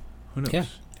they will. Who knows? Yeah,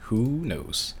 who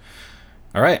knows?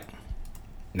 All right,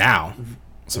 now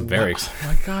some very Oh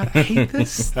my god, I hate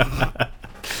this. So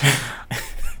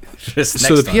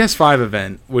So the PS5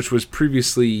 event, which was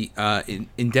previously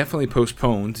indefinitely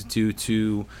postponed due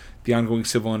to the ongoing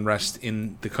civil unrest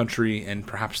in the country and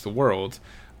perhaps the world,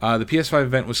 the PS5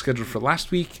 event was scheduled for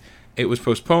last week. It was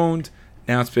postponed.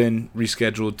 Now it's been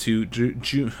rescheduled to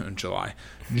June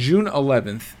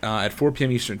 11th at 4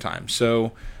 p.m. Eastern Time.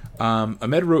 So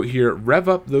Ahmed wrote here, rev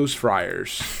up those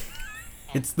fryers.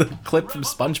 It's the clip from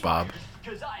SpongeBob.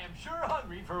 Because I am sure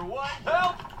hungry for what?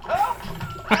 Help! Help!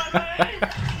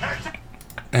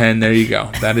 And there you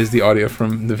go. That is the audio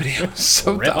from the video.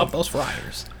 So Rev dumb. up those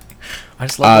fryers. I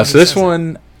just love So this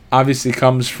one obviously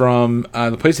comes from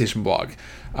the PlayStation blog.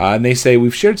 And they say,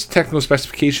 we've shared some technical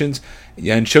specifications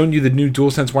and shown you the new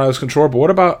DualSense wireless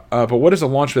controller, but what is a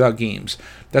launch without games?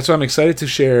 That's why I'm excited to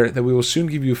share that we will soon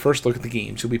give you a first look at the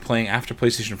games you'll be playing after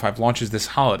PlayStation 5 launches this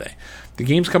holiday. The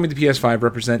games coming to PS5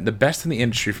 represent the best in the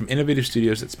industry from innovative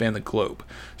studios that span the globe.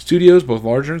 Studios, both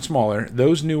larger and smaller,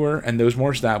 those newer and those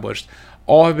more established,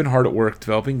 all have been hard at work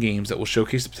developing games that will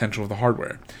showcase the potential of the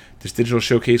hardware. This digital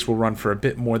showcase will run for a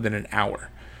bit more than an hour.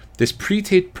 This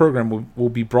pre-taped program will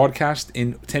be broadcast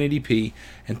in 1080p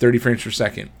and 30 frames per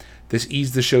second. This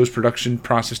eased the show's production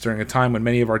process during a time when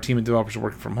many of our team and developers are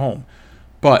working from home.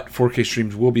 But 4K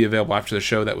streams will be available after the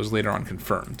show. That was later on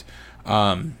confirmed.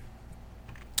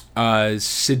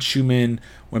 Sid Schumann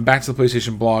went back to the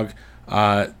PlayStation blog,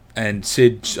 and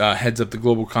Sid heads up the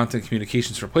global content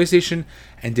communications for PlayStation,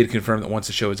 and did confirm that once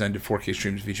the show is ended, 4K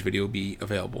streams of each video will be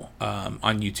available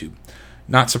on YouTube.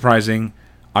 Not surprising.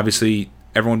 Obviously,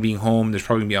 everyone being home, there's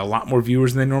probably going to be a lot more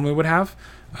viewers than they normally would have.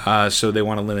 So they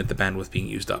want to limit the bandwidth being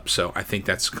used up. So I think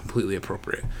that's completely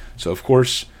appropriate. So, of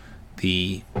course,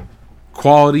 the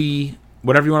quality,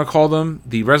 whatever you want to call them,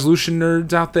 the resolution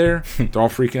nerds out there, they're all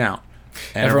freaking out.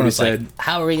 And Everyone was like,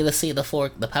 how are we going to see the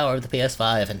power of the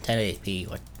PS5 in 1080p?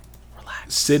 Like,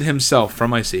 relax. Sid himself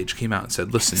from Ice Age came out and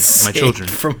said, listen, my Sid children,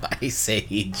 from Ice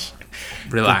Age.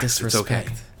 relax, it's okay.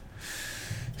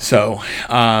 So,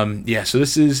 so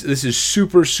this is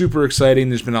super, super exciting.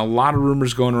 There's been a lot of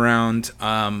rumors going around,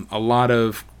 a lot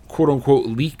of quote-unquote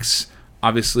leaks.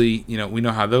 Obviously, we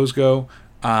know how those go.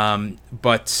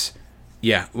 But,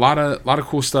 yeah, a lot of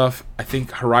cool stuff. I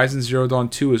think Horizon Zero Dawn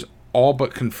 2 is all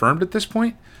but confirmed at this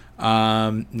point.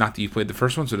 Not that you played the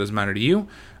first one, so it doesn't matter to you.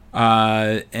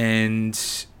 And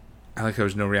I like there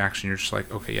was no reaction. You're just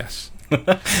like, okay, yes.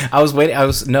 I was waiting.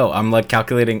 I'm like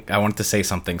calculating. I wanted to say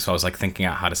something, so I was like thinking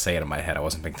out how to say it in my head. I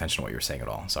wasn't paying attention to what you were saying at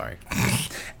all. Sorry.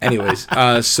 Anyways,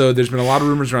 so there's been a lot of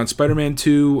rumors around Spider-Man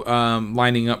 2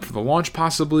 lining up for the launch,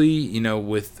 possibly,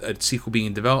 with a sequel being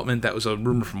in development. That was a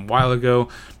rumor from a while ago.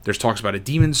 There's talks about a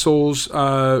Demon's Souls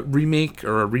remake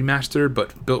or a remaster,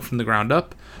 but built from the ground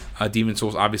up. Demon's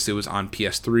Souls obviously was on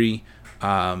PS3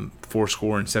 7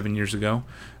 years ago.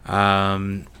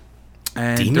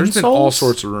 And Demon there's been Souls? all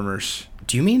sorts of rumors.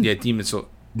 Do you mean Demon's Souls?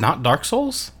 not Dark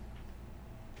Souls?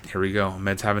 Here we go.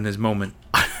 Med's having his moment.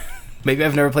 Maybe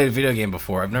I've never played a video game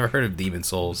before. I've never heard of Demon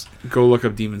Souls. Go look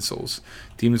up Demon's Souls.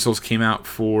 Demon's Souls came out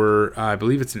for, I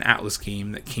believe it's an Atlas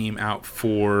game that came out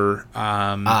for...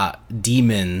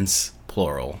 Demons,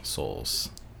 plural, souls.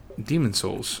 Demon's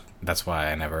Souls. That's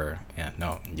why I never... Yeah,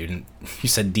 no, you didn't... You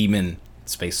said demon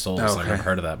space souls. Okay. I've never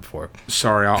heard of that before.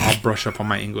 Sorry, I'll brush up on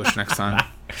my English next time.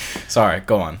 Sorry,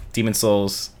 go on. Demon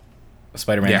Souls,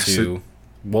 Spider-Man 2. So,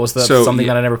 what was the something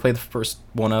that I never played the first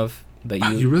one of?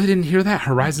 That you really didn't hear that?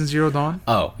 Horizon Zero Dawn?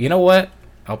 Oh, you know what?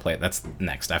 I'll play it. That's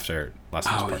next after Last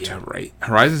of Us Part 2. Right.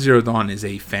 Horizon Zero Dawn is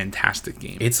a fantastic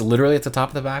game. It's literally at the top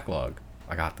of the backlog.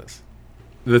 I got this.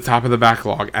 The top of the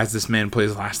backlog as this man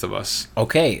plays Last of Us.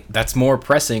 Okay, that's more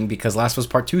pressing because Last of Us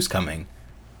Part 2 is coming.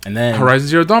 And then Horizon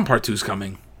Zero Dawn Part 2 is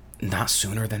coming. Not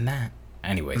sooner than that.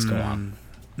 Anyways, go on.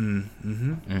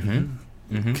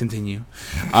 Continue.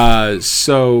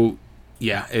 So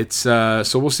yeah, it's so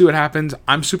we'll see what happens.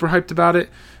 I'm super hyped about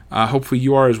it. Hopefully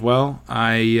you are as well.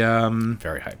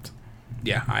 Very hyped.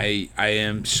 Yeah, I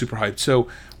am super hyped. So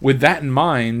with that in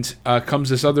mind, comes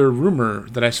this other rumor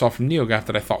that I saw from NeoGAF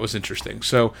that I thought was interesting.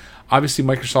 So obviously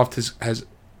Microsoft has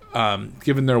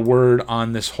given their word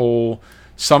on this whole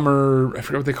summer, I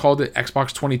forget what they called it, Xbox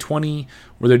 2020,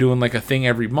 where they're doing like a thing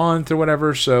every month or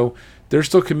whatever. So they're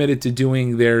still committed to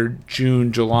doing their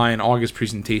June, July, and August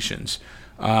presentations.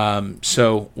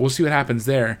 So we'll see what happens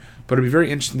there. But it'll be very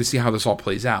interesting to see how this all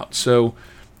plays out. So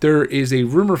there is a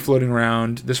rumor floating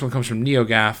around. This one comes from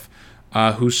NeoGAF,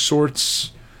 whose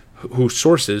source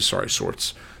is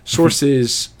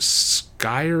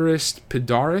Skyrist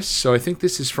Pidaris. So I think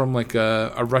this is from like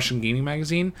a Russian gaming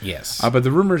magazine. Yes. But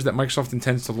the rumor is that Microsoft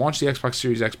intends to launch the Xbox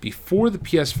Series X before the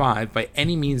PS5 by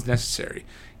any means necessary.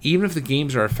 Even if the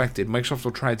games are affected, Microsoft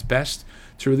will try its best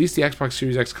to release the Xbox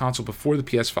Series X console before the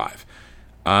PS5.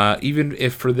 Even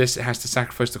if for this it has to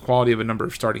sacrifice the quality of a number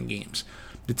of starting games.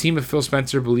 The team of Phil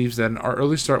Spencer believes that our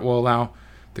early start will allow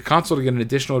the console to get an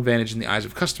additional advantage in the eyes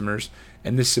of customers,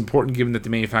 and this is important given that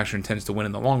the manufacturer intends to win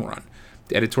in the long run.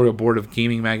 The editorial board of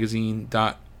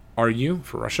GamingMagazine.ru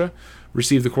for Russia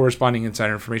received the corresponding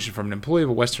insider information from an employee of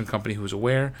a Western company who was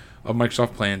aware of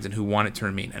Microsoft plans and who wanted to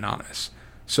remain anonymous.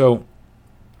 So,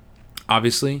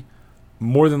 obviously,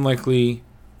 more than likely,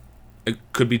 it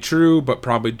could be true, but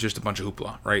probably just a bunch of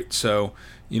hoopla, right? So,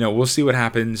 we'll see what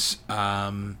happens.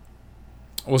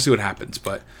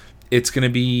 But it's going to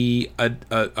be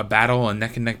a battle, a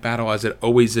neck-and-neck battle, as it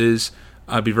always is.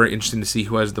 It'd be very interesting to see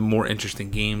who has the more interesting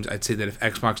games. I'd say that if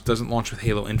Xbox doesn't launch with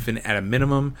Halo Infinite at a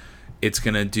minimum, it's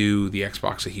going to do the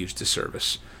Xbox a huge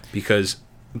disservice. Because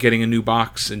getting a new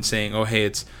box and saying, oh, hey,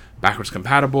 it's backwards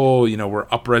compatible, we're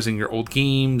up-resing your old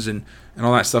games and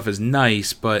all that stuff is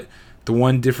nice, but the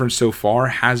one difference so far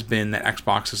has been that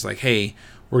Xbox is like, hey,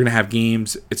 we're going to have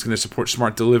games, it's going to support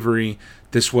smart delivery.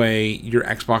 This way, your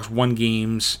Xbox One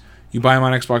games, you buy them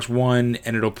on Xbox One,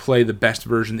 and it'll play the best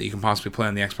version that you can possibly play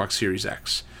on the Xbox Series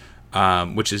X,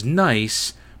 which is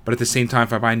nice, but at the same time,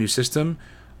 if I buy a new system,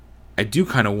 I do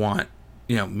kind of want,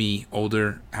 me,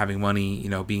 older, having money,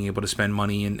 being able to spend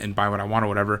money and buy what I want or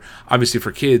whatever. Obviously,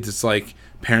 for kids, it's like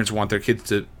parents want their kids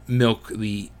to milk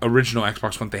the original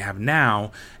Xbox One they have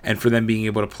now, and for them being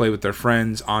able to play with their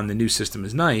friends on the new system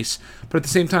is nice. But at the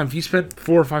same time, if you spend $400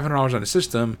 or $500 on a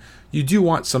system, you do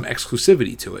want some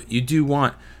exclusivity to it. You do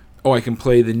want, I can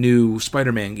play the new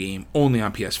Spider-Man game only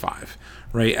on PS5,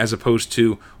 right? As opposed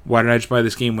to, why did I just buy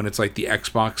this game when it's like the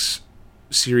Xbox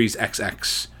Series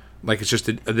XX? Like it's just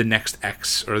the next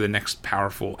X or the next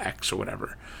powerful X or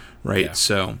whatever, right? Yeah.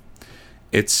 So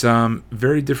it's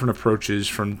very different approaches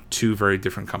from two very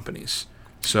different companies.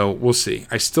 So we'll see.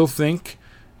 I still think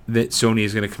that Sony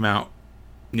is going to come out,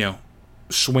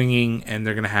 swinging, and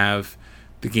they're going to have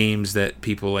the games that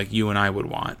people like you and I would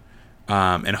want.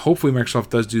 And hopefully Microsoft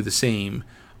does do the same.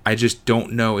 I just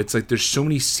don't know. It's like there's so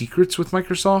many secrets with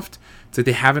Microsoft. It's like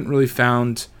they haven't really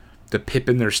found the pip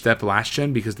in their step last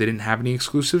gen because they didn't have any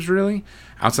exclusives really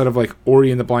outside of like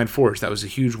Ori and the Blind Forest. That was a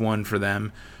huge one for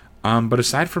them. But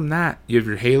aside from that, you have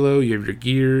your Halo, you have your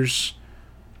Gears,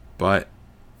 but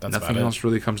nothing else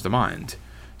really comes to mind.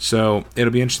 So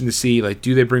it'll be interesting to see, like,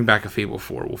 do they bring back a Fable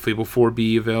 4? Will Fable 4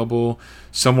 be available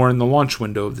somewhere in the launch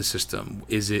window of the system?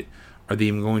 Are they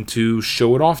even going to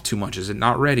show it off too much? Is it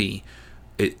not ready?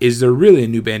 Is there really a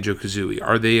new Banjo-Kazooie?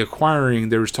 Are they acquiring,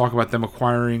 there was talk about them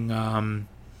acquiring, was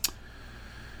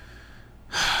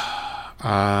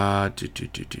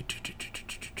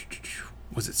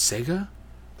it Sega?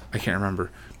 I can't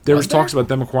remember. There was talks about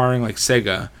them acquiring like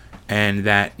Sega, and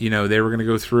that they were going to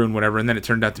go through and whatever, and then it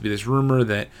turned out to be this rumor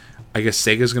that I guess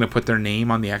Sega's going to put their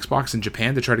name on the Xbox in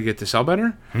Japan to try to get it to sell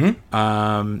better.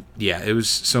 Yeah, it was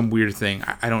some weird thing.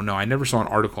 I don't know. I never saw an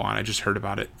article on it. I just heard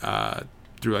about it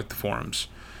through like the forums.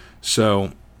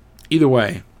 So either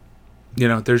way,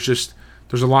 there's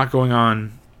a lot going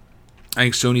on. I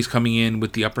think Sony's coming in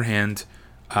with the upper hand,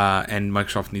 and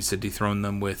Microsoft needs to dethrone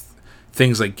them with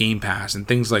things like Game Pass and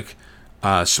things like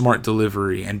smart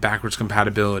delivery and backwards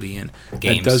compatibility, and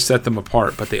it does set them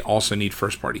apart, but they also need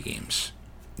first-party games.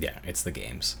 Yeah, it's the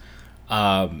games.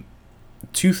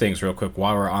 Two things real quick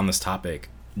while we're on this topic.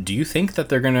 Do you think that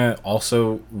they're going to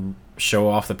also show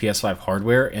off the PS5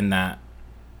 hardware in that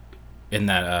on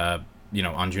June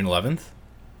 11th?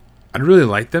 I'd really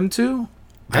like them to.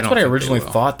 That's what I originally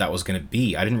thought that was going to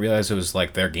be. I didn't realize it was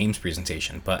like their games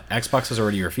presentation. But Xbox has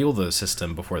already revealed the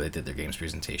system before they did their games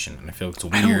presentation, and I feel it's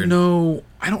weird. I don't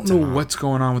know what's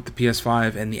going on with the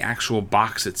PS5 and the actual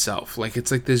box itself. Like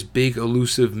it's like this big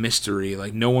elusive mystery.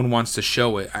 Like no one wants to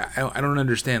show it. I don't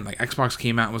understand. Like Xbox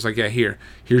came out and was like, yeah,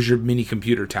 here's your mini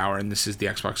computer tower, and this is the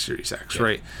Xbox Series X,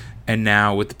 right? And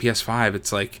now with the PS5,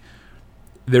 it's like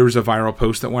there was a viral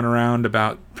post that went around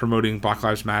about promoting Black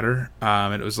Lives Matter,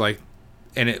 and it was like,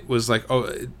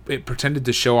 it pretended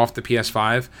to show off the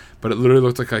PS5, but it literally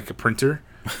looked like a printer.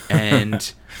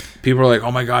 And people were like,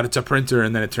 oh my God, it's a printer.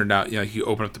 And then it turned out, you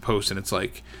open up the post and it's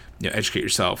like, educate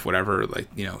yourself, whatever.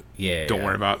 Like, don't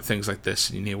worry about things like this.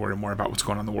 And you need to worry more about what's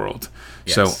going on in the world.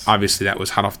 Yes. So obviously that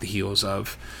was hot off the heels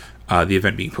of the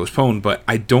event being postponed. But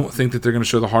I don't think that they're going to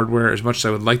show the hardware as much as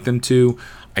I would like them to.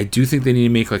 I do think they need to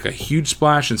make like a huge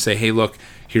splash and say, hey, look,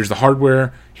 here's the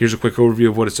hardware. Here's a quick overview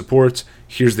of what it supports.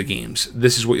 Here's the games.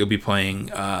 This is what you'll be playing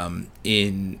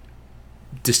in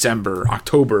December,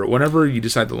 October, whenever you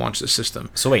decide to launch the system.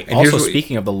 So wait, and also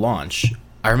speaking of the launch,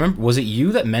 I remember, was it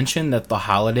you that mentioned that the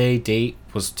holiday date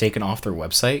was taken off their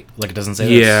website? Like it doesn't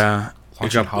say that?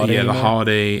 The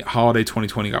holiday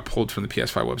 2020 got pulled from the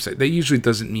PS5 website. That usually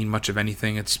doesn't mean much of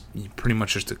anything. It's pretty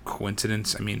much just a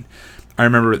coincidence. I mean, I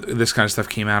remember this kind of stuff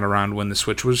came out around when the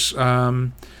Switch was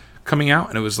coming out,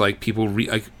 and it was like people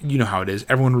how it is.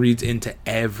 Everyone reads into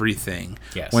everything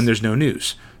when there's no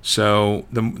news. So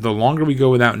the longer we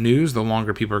go without news, the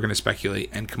longer people are going to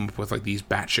speculate and come up with like these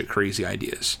batshit crazy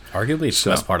ideas. Arguably, the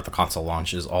best part of the console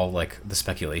launch is all like the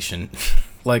speculation.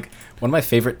 Like one of my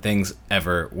favorite things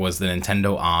ever was the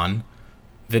Nintendo On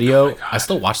video. Oh, I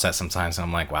still watch that sometimes, and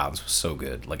I'm like, wow, this was so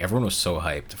good. Like everyone was so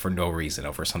hyped for no reason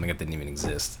over something that didn't even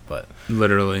exist. But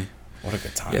literally, what a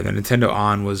good time. Yeah, the Nintendo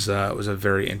On was a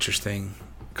very interesting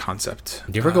concept.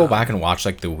 Do you ever go back and watch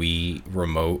like the Wii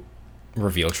remote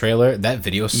reveal trailer, that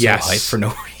video is so Yes. hype for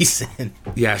no reason.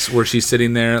 Yes, where she's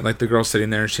sitting there, like the girl's sitting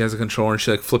there, and she has a controller, and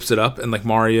she like flips it up, and like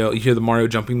Mario, you hear the Mario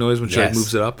jumping noise when she like Yes.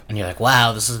 moves it up, And you're like,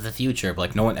 wow, this is the future. But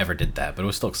like no one ever did that, but it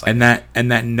was still exciting.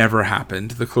 and that never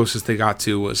happened. The closest they got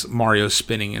to was Mario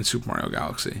spinning in Super Mario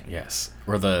Galaxy. Yes,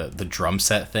 or the drum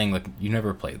set thing. Like you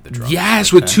never played the drum.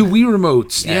 Yes, like with that. 2 Wii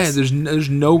remotes. Yes. Yeah, there's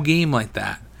no game like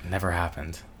that. Never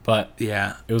happened. But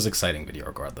Yeah. it was exciting video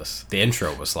regardless. The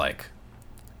intro was like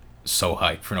so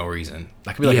hype for no reason.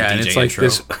 That could be like a DJ and it's like intro.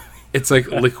 this. It's like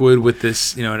liquid with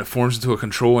this, and it forms into a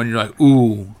controller, and you're like,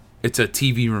 ooh, it's a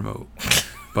TV remote.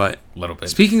 But a little bit.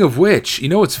 speaking of which,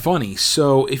 what's funny?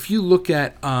 So if you look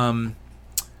at, and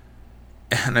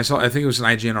I think it was an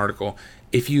IGN article.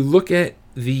 If you look at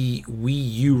the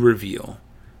Wii U reveal,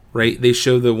 right? They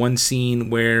show the one scene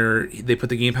where they put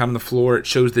the gamepad on the floor. It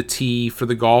shows the T for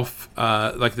the golf,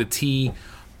 like the T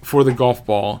for the golf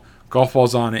ball. Golf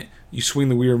ball's on it. You swing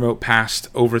the Wii remote past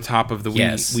over top of the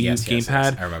Wii U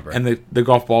gamepad, I remember. and the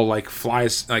golf ball like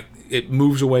flies, like it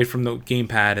moves away from the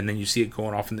gamepad, and then you see it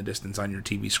going off in the distance on your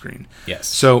TV screen. Yes.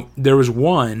 So there was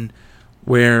one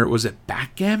where, was it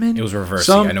backgammon? It was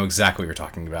reversing. I know exactly what you're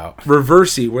talking about.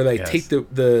 Reversey, where they Yes. take the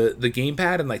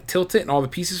gamepad and like tilt it, and all the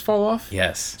pieces fall off.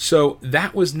 Yes. So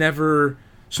that was never.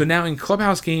 So now in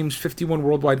Clubhouse Games 51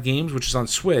 Worldwide Games, which is on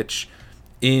Switch,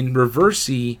 in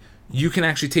Reversey, you can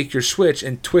actually take your Switch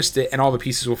and twist it, and all the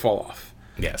pieces will fall off.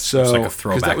 Yes. So it's like a because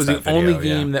throwback that was to the video, only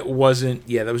game that wasn't.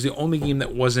 Yeah, that was the only game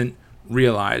that wasn't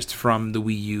realized from the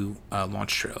Wii U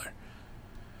launch trailer.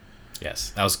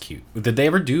 Yes, that was cute. Did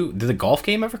the golf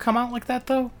game ever come out like that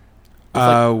though?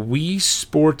 Wii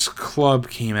Sports Club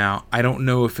came out. I don't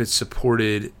know if it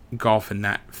supported golf in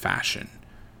that fashion,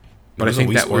 but I think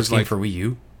Wii that Sports was game like for Wii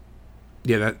U.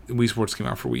 Yeah, that Wii Sports came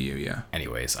out for Wii U. Yeah,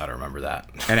 Anyways, I don't remember that.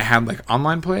 and it had like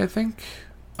online play, I think.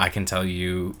 I can tell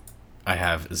you, I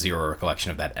have zero recollection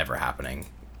of that ever happening.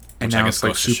 And which I now guess it's like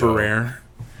goes to super show rare.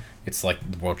 It's like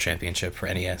the World Championship for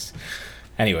NES.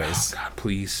 Anyways, God,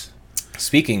 please.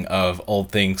 speaking of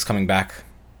old things coming back,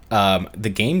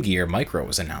 the Game Gear Micro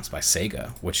was announced by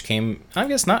Sega, which came, I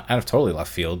guess, not out of totally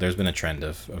left field. There's been a trend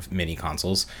of mini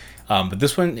consoles, but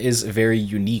this one is very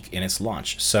unique in its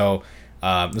launch. So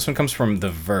this one comes from The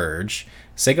Verge.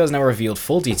 Sega has now revealed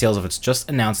full details of its just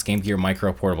announced Game Gear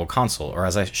Micro portable console, or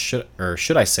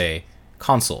should I say,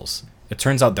 consoles. It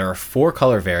turns out there are 4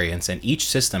 color variants, and each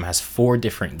system has 4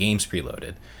 different games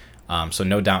preloaded. So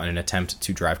no doubt in an attempt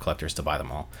to drive collectors to buy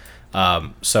them all.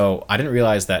 So I didn't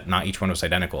realize that not each one was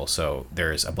identical. So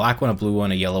there's a black one, a blue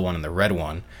one, a yellow one, and the red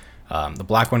one. The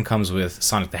black one comes with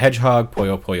Sonic the Hedgehog,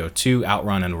 Puyo Puyo 2,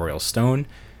 Outrun, and Royal Stone.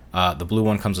 The blue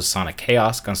one comes with Sonic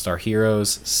Chaos, Gunstar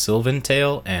Heroes, Sylvan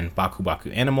Tale, and Baku Baku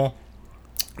Animal.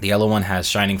 The yellow one has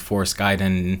Shining Force,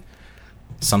 Gaiden,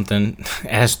 something.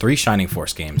 It has 3 Shining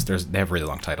Force games. They have really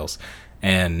long titles.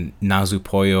 And Nazu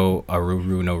Puyo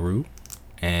Aruru no Ru.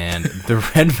 And the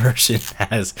red version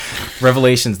has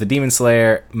Revelations, the Demon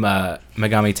Slayer,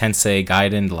 Megami Tensei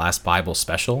Gaiden, The Last Bible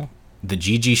Special, the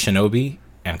GG Shinobi,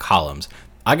 and Columns.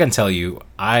 I can tell you,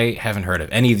 I haven't heard of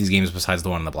any of these games besides the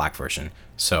one in the black version.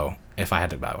 So if I had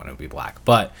to buy one, it would be black.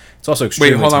 But it's also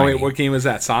extremely tiny. What game is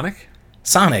that? Sonic?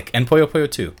 Sonic and Puyo Puyo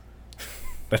 2.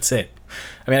 That's it.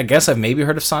 I mean, I guess I've maybe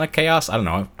heard of Sonic Chaos. I don't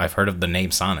know. I've heard of the name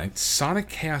Sonic. Sonic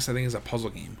Chaos, I think, is a puzzle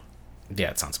game. Yeah,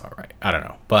 it sounds about right. I don't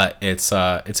know, but it's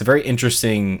a very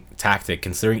interesting tactic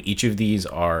considering each of these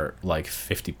are like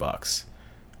 $50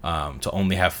 to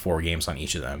only have 4 games on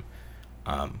each of them.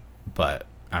 But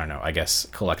I don't know. I guess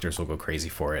collectors will go crazy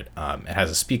for it. It has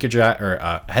a speaker jack or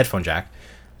a headphone jack.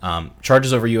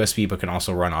 Charges over USB, but can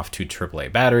also run off 2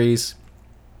 AAA batteries.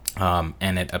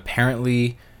 And it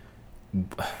apparently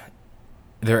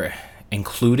they're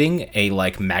including a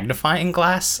like magnifying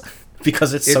glass.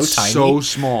 Because it's so tiny. So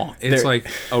small. It's They're- like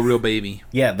a real baby.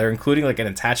 Yeah, they're including like an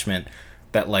attachment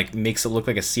that like makes it look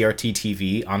like a CRT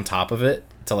TV on top of it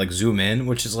to like zoom in,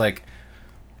 which is like,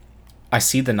 I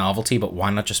see the novelty, but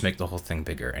why not just make the whole thing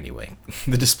bigger anyway?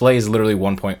 The display is literally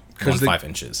 1.15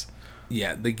 inches.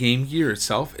 Yeah, the Game Gear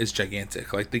itself is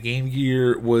gigantic. Like, the Game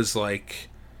Gear was like,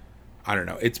 I don't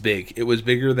know, it's big. It was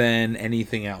bigger than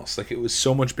anything else. Like, it was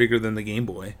so much bigger than the Game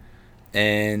Boy.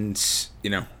 And,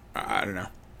 I don't know.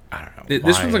 I don't know.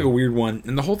 This why. one's like a weird one.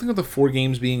 And the whole thing of the 4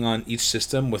 games being on each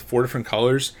system with 4 different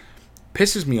colors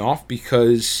pisses me off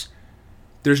because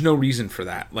there's no reason for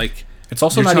that. Like, It's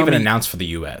also you're not telling even me- announced for the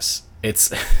US. It's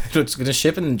going to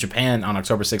ship in Japan on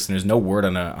October 6th, and there's no word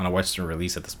on a Western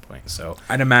release at this point. So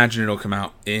I'd imagine it'll come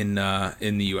out in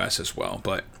the US as well.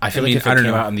 But I feel like if I it don't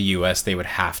came know. out in the US, they would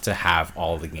have to have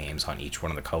all the games on each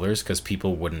one of the colors because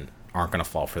people aren't going to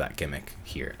fall for that gimmick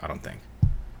here. I don't think.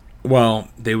 Well,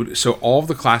 they would. So all of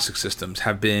the classic systems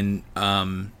have been.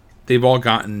 They've all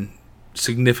gotten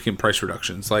significant price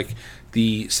reductions. Like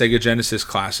the Sega Genesis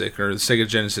Classic or the Sega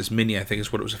Genesis Mini, I think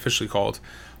is what it was officially called,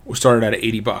 was started at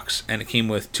 $80, and it came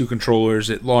with 2 controllers.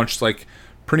 It launched like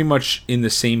pretty much in the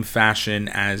same fashion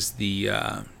as the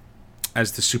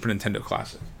Super Nintendo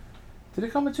Classic. Did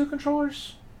it come with 2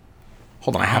 controllers?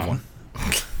 Hold on, I have one.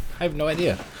 I have no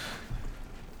idea.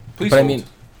 Please But hold. I mean,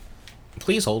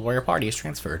 please hold while your party is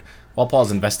transferred. While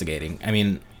Paul's investigating, I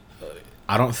mean,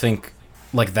 I don't think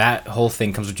like that whole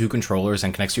thing comes with 2 controllers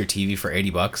and connects to your TV for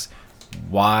 $80.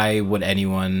 Why would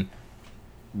anyone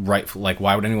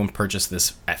why would anyone purchase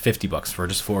this at $50 for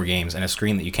just 4 games and a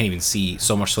screen that you can't even see,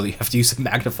 so much so that you have to use a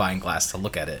magnifying glass to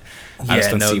look at it? I just Yeah,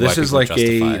 don't no, see why this is people like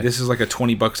justify it. this is like a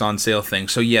 $20 on sale thing.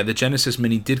 So yeah, the Genesis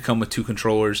Mini did come with 2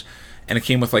 controllers, and it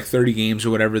came with like 30 games or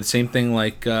whatever. The same thing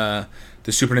like the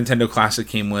Super Nintendo Classic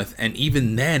came with, and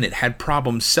even then it had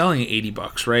problems selling at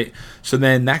 $80, right? So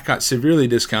then that got severely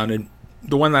discounted.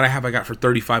 The one that I got for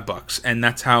 $35, and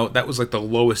that was like the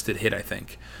lowest it hit, I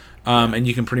think. And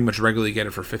you can pretty much regularly get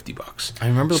it for $50. I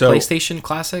remember the PlayStation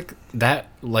Classic that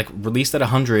like released at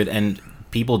 100, and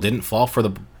people didn't fall for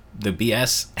the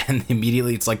BS, and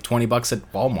immediately it's like $20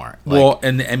 at Walmart. Well,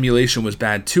 and the emulation was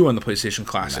bad too on the PlayStation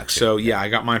Classic. That too, So yeah, I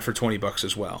got mine for $20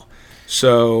 as well.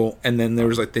 So, and then there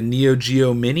was like the Neo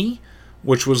Geo Mini,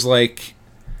 which was like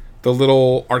the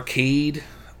little arcade,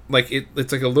 like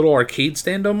it's like a little arcade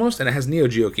stand almost, and it has Neo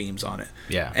Geo games on it.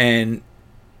 Yeah. And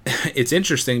it's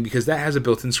interesting because that has a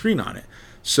built-in screen on it.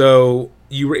 So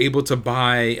you were able to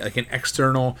buy like an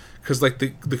external, because like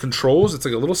the controls, it's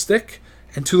like a little stick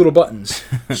and 2 little buttons.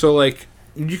 So like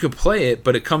you could play it,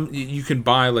 but you can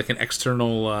buy like an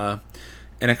external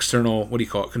what do you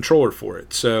call it, controller for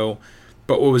it. So,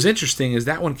 but what was interesting is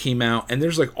that one came out, and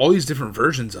there's like all these different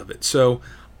versions of it. So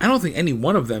I don't think any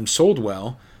one of them sold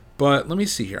well. But let me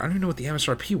see here. I don't even know what the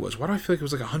MSRP was. Why do I feel like it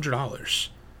was like $100?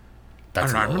 I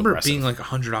don't know. I remember it being like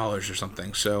 $100 or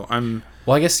something. So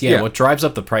Well, I guess yeah. What drives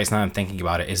up the price now I'm thinking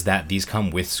about it is that these come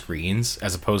with screens,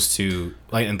 as opposed to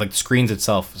like the screens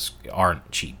itself aren't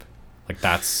cheap. Like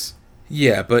that's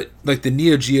yeah, but like the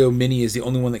Neo Geo Mini is the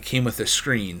only one that came with a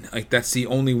screen. Like that's the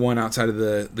only one outside of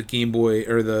the Game Boy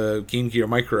or the Game Gear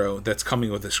Micro that's coming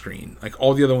with a screen. Like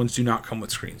all the other ones do not come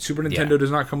with screens. Super Nintendo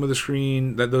does not come with a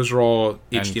screen. Those are all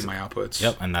HDMI outputs.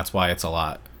 Yep, and that's why it's a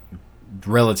lot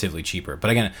relatively cheaper.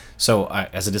 But again, so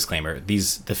as a disclaimer, the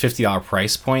 $50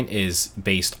 price point is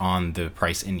based on the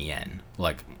price in yen.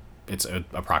 Like it's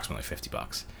approximately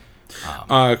 $50.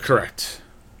 Correct.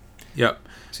 Yep.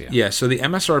 So, yeah. So the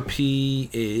MSRP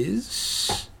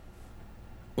is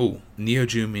Neo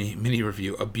Geo Mini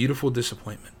review, a beautiful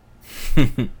disappointment.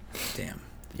 Damn.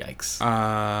 Yikes.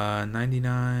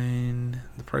 99.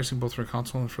 The pricing both for the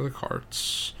console and for the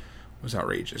carts was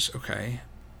outrageous. Okay.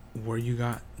 Where you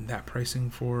got that pricing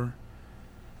for?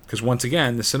 Because once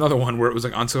again, this is another one where it was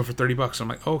like on sale for $30. I'm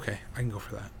like, okay, I can go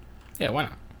for that. Yeah, why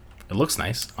not? It looks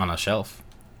nice on a shelf,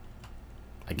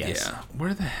 I guess. Yeah.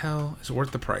 Where the hell is it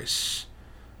worth the price?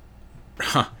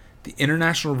 Huh. The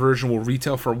international version will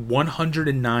retail for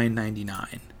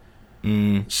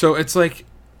 $109.99. So it's like,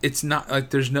 it's not like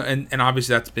there's no, and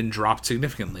obviously that's been dropped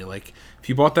significantly. Like if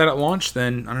you bought that at launch,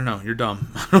 then I don't know, you're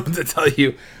dumb. I don't know what to tell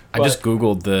you. I just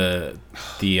googled the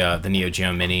Neo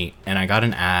Geo Mini, and I got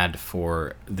an ad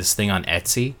for this thing on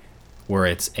Etsy where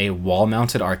it's a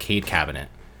wall-mounted arcade cabinet,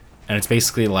 and it's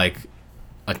basically like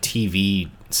a TV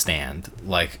stand.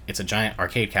 Like it's a giant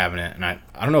arcade cabinet, and I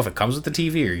don't know if it comes with the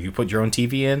TV or you put your own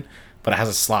TV in, but it has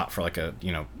a slot for like a,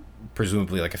 you know,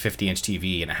 presumably like a 50-inch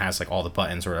TV, and it has like all the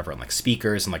buttons or whatever, and like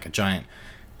speakers, and like a giant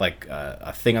like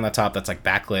a thing on the top that's like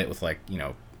backlit with like, you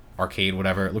know, arcade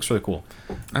whatever. It looks really cool.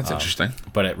 That's interesting.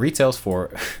 But it retails for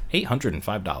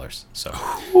 $805. So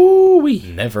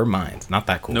Ooh-wee. never mind. Not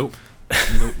that cool. Nope.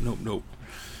 Nope.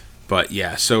 But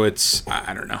yeah, so it's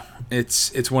I don't know.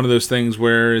 It's one of those things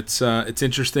where it's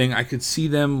interesting. I could see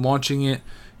them launching it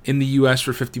in the US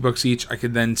for $50 each. I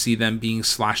could then see them being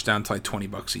slashed down to like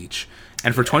 $20 each.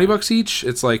 And for $20 each,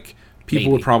 it's like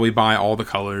people would probably buy all the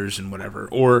colors and whatever.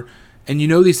 And you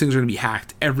know these things are going to be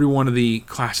hacked. Every one of the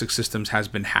classic systems has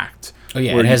been hacked. Oh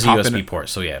yeah, it has a USB port,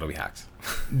 so yeah, it'll be hacked.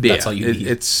 That's all you need.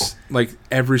 It's like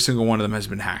every single one of them has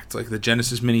been hacked. Like the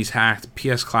Genesis Mini's hacked,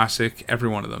 PS Classic, every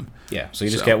one of them. Yeah, so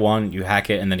you just get one, you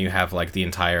hack it, and then you have like the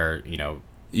entire, you know,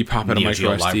 you pop in a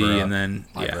micro SD and then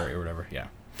library or whatever. Yeah.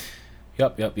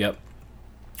 Yep. All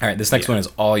right, this next one is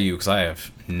all you, because I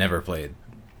have never played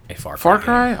a Far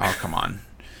Cry. Oh, come on.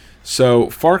 So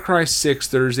Far Cry 6,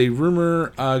 there's a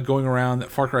rumor going around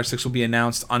that Far Cry 6 will be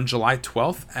announced on July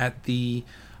 12th at the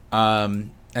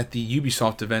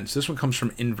Ubisoft event. So this one comes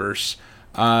from Inverse.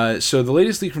 So the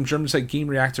latest leak from German site Game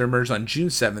Reactor emerged on June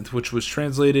 7th, which was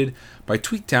translated by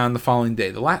Tweaktown the following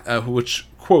day, which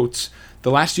quotes,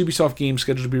 "The last Ubisoft game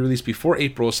scheduled to be released before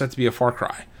April is set to be a Far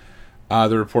Cry."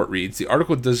 The report reads, the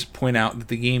article does point out that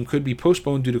the game could be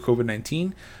postponed due to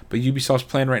COVID-19, but Ubisoft's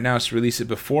plan right now is to release it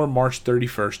before March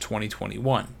 31st,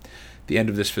 2021, the end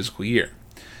of this fiscal year.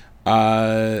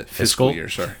 Fiscal year,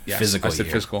 sorry. Yes, Physical I said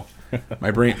year. fiscal.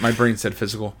 My brain said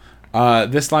physical.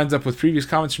 This lines up with previous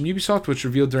comments from Ubisoft, which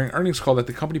revealed during earnings call that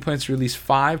the company plans to release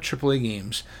 5 AAA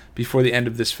games before the end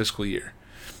of this fiscal year.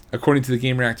 According to the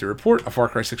Game Reactor report, a Far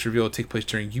Cry 6 reveal will take place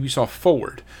during Ubisoft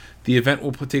Forward. The event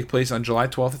will take place on July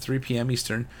 12th at 3 p.m.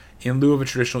 Eastern, in lieu of a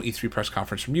traditional E3 press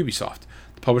conference from Ubisoft.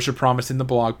 The publisher promised in the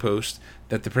blog post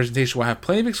that the presentation will have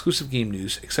plenty of exclusive game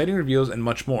news, exciting reveals, and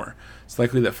much more. It's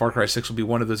likely that Far Cry 6 will be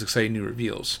one of those exciting new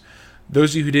reveals.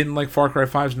 Those of you who didn't like Far Cry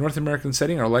 5's North American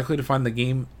setting are likely to find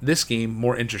this game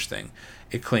more interesting,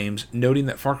 it claims, noting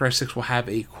that Far Cry 6 will have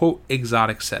a, quote,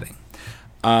 exotic setting.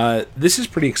 This is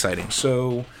pretty exciting.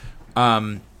 So,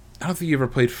 I don't think you ever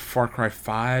played Far Cry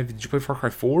 5. Did you play Far Cry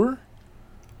 4?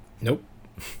 Nope.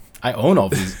 I own all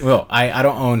these. Well, I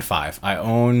don't own 5. I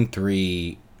own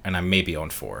 3, and I maybe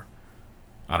own 4.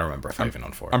 I don't remember if I even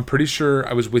own 4. I'm pretty sure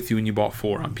I was with you when you bought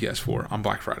 4 on PS4 on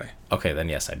Black Friday. Okay, then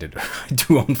yes, I did. I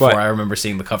do own 4. I remember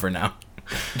seeing the cover now.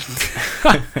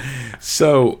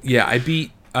 So, yeah, I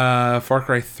beat Far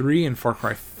Cry 3 and Far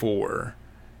Cry 4.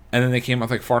 And then they came out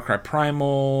with like Far Cry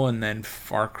Primal and then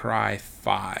Far Cry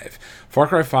 5. Far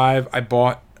Cry 5 I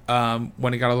bought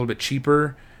when it got a little bit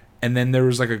cheaper. And then there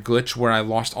was like a glitch where I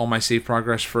lost all my save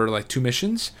progress for like 2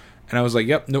 missions. And I was like,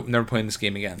 yep, nope, never playing this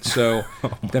game again. So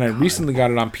then I recently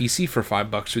got it on PC for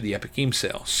 $5 through the Epic Game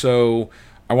Sale. So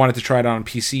I wanted to try it on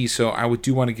PC. So I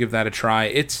do want to give that a try.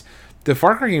 The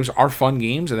Far Cry games are fun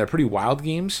games and they're pretty wild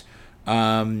games.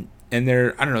 And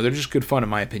they're just good fun in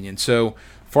my opinion. So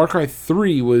Far Cry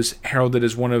 3 was heralded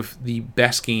as one of the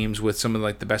best games with some of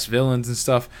like the best villains and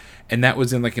stuff, and that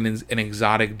was in like an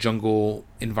exotic jungle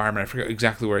environment. I forget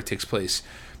exactly where it takes place.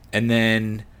 And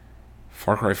then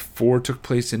Far Cry 4 took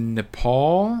place in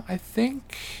Nepal, I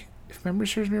think, if memory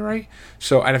serves me right.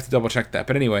 So I'd have to double check that.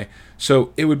 But anyway,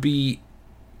 so it would be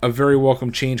a very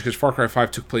welcome change because Far Cry 5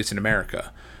 took place in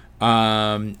America.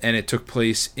 And it took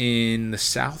place in the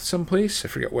South someplace. I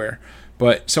forget where,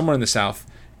 but somewhere in the South.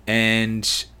 And,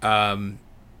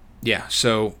 yeah,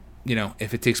 so,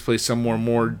 if it takes place somewhere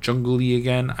more jungly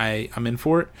again, I'm in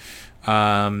for it.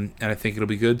 And I think it'll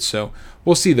be good. So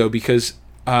we'll see, though, because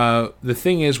the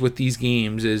thing is with these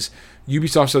games is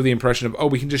Ubisoft's of the impression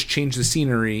of, we can just change the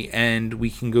scenery and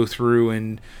we can go through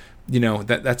and,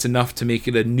 that's enough to make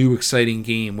it a new, exciting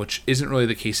game, which isn't really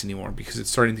the case anymore because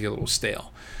it's starting to get a little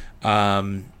stale.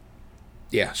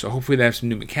 Yeah, so hopefully they have some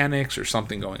new mechanics or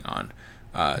something going on.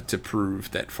 To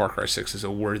prove that Far Cry 6 is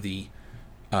a worthy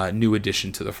new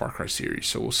addition to the Far Cry series,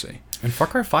 so we'll see. And Far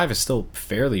Cry 5 is still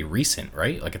fairly recent,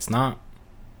 right? Like, it's not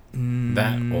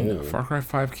that old. Far Cry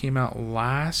 5 came out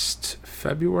last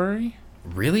February?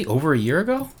 Really? Over a year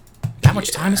ago? That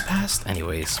much time has passed?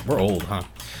 Anyways, we're old, huh?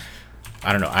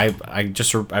 I don't know. I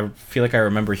feel like I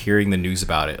remember hearing the news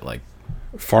about it, like...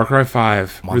 Far Cry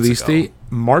 5, release ago. date,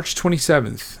 March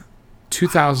 27th,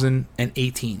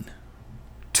 2018.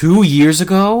 2 years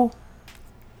ago?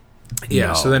 Yeah,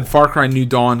 No. so then Far Cry New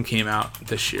Dawn came out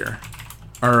this year.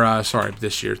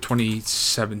 This year,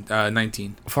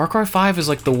 2019. Far Cry 5 is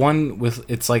like the one with,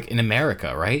 it's like in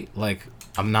America, right? Like,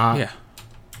 I'm not... Yeah.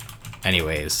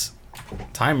 Anyways,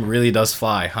 time really does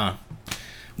fly, huh?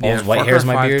 Yeah, Bald's white Far hair's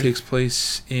Cry my 5 beard. takes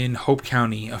place in Hope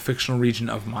County, a fictional region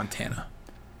of Montana.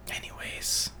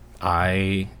 Anyways,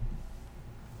 I'm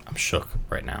shook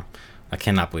right now. I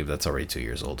cannot believe that's already 2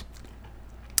 years old.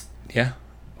 Yeah.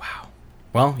 Wow.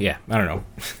 Well, yeah, I don't know.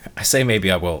 I say maybe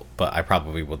I will, but I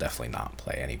probably will definitely not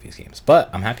play any of these games. But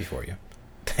I'm happy for you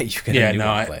that you can. Yeah, no,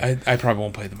 I probably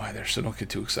won't play them either, so don't get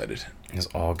too excited. It's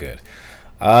all good.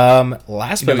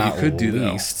 Last but No, not you could do,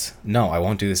 though. least, no, I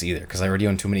won't do this either because I already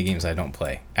own too many games I don't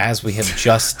play, as we have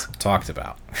just talked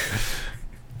about.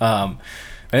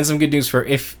 And some good news for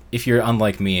if you're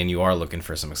unlike me and you are looking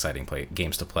for some exciting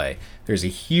games to play. There's a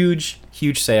huge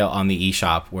sale on the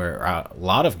eShop where a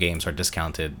lot of games are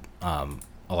discounted. A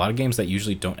lot of games that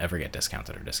usually don't ever get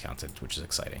discounted are discounted, which is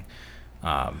exciting.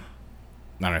 I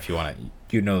don't know if you want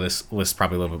to, this list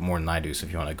probably a little bit more than I do, so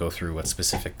if you want to go through what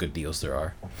specific good deals there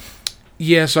are.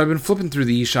 Yeah, so I've been flipping through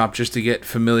the eShop just to get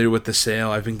familiar with the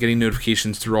sale. I've been getting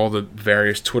notifications through all the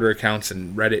various Twitter accounts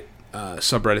and Reddit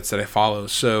subreddits that I follow.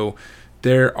 So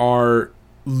there are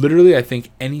literally, I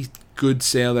think, any good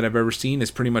sale that I've ever seen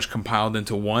is pretty much compiled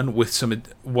into one with some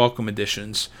welcome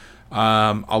additions.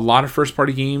 A lot of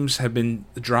first-party games have been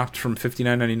dropped from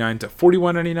 $59.99 to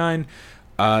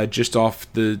 $41.99. Just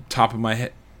off the top of my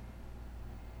head.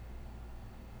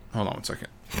 Hold on one second.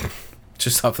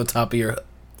 Just off the top of your...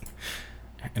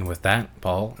 And with that,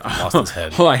 Paul lost his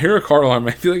head. Hold on, I hear a car alarm.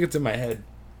 I feel like it's in my head.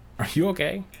 Are you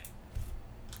okay?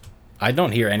 I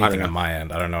don't hear anything on my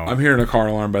end. I don't know. I'm hearing a car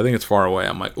alarm, but I think it's far away.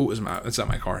 I'm like, oh, it's not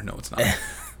my car. No, it's not.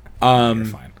 You're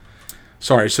fine.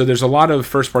 Sorry. So there's a lot of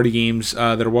first-party games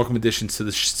that are welcome additions to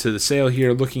the sale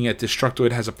here. Looking at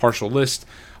Destructoid has a partial list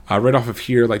right off of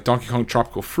here, like Donkey Kong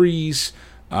Tropical Freeze,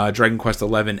 Dragon Quest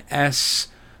XI S,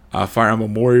 Fire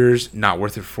Emblem Warriors. Not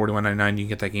worth it for $41.99. You can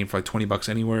get that game for like $20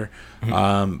 anywhere.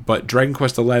 But Dragon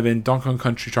Quest XI, Donkey Kong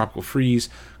Country Tropical Freeze,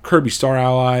 Kirby Star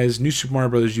Allies, New Super Mario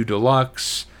Bros. U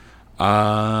Deluxe.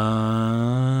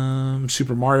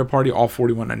 Super Mario Party, all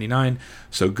 $41.99.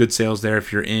 So good sales there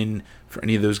if you're in for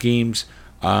any of those games.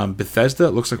 Bethesda,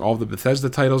 it looks like all the Bethesda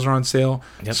titles are on sale.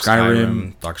 Yep,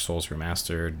 Skyrim, Dark Souls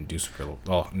Remastered,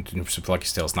 Super Lucky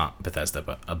Tale's not Bethesda,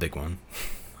 but a big one,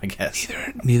 I guess.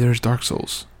 Neither is Dark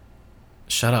Souls.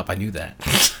 Shut up! I knew that.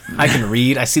 I can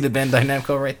read. I see the Bandai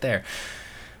Namco right there.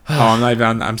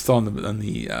 I'm still on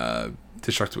the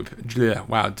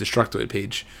Destructoid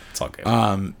page. It's all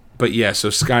good. But yeah, so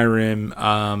Skyrim,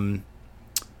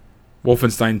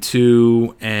 Wolfenstein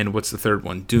 2, and what's the third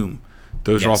one? Doom.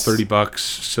 Those are all $30,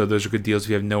 so those are good deals if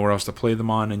you have nowhere else to play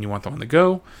them on and you want them on the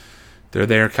go. They're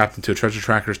there. Captain Toad Treasure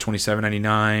Tracker is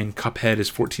 $27.99. Cuphead is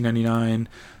 $14.99.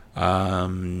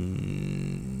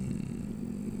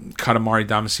 Katamari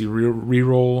Damacy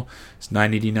Reroll is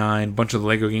 $9.89. Bunch of the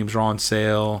Lego games are on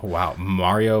sale. Wow,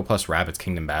 Mario plus Rabbids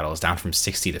Kingdom Battle is down from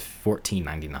 $60 to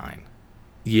 $14.99.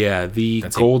 Yeah,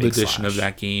 That's gold edition slash. of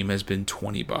that game has been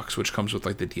 $20, which comes with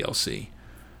like the DLC,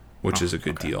 which is a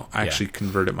good deal. I actually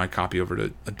converted my copy over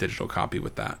to a digital copy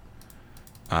with that.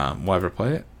 Will I ever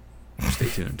play it? Stay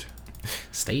tuned.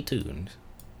 Stay tuned.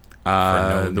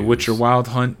 The Witcher Wild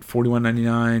Hunt,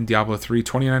 $41.99. Diablo 3,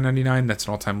 $29.99. That's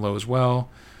an all-time low as well.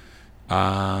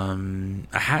 A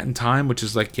Hat in Time, which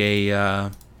is like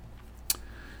it's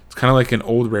kind of like an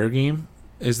old rare game,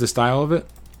 is the style of it.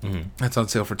 Mm-hmm. That's on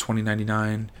sale for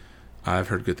 $20.99. I've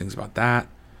heard good things about that.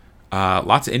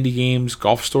 Lots of indie games.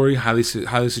 Golf Story, highly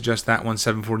suggest that one,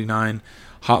 $7.49.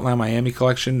 Hotline Miami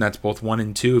Collection, that's both 1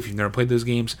 and 2. If you've never played those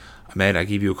games, Ahmed, I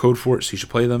gave you a code for it, so you should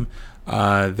play them.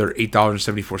 They're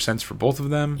 $8.74 for both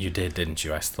of them. You did, didn't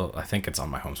you? I think it's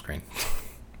on my home screen.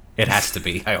 It has to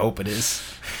be. I hope it is.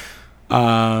 Ori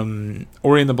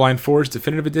and the Blind Forest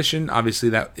Definitive Edition. Obviously,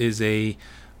 that is a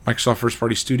Microsoft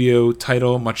first-party studio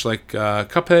title, much like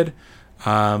Cuphead.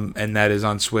 And that is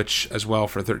on Switch as well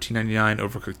for $13.99.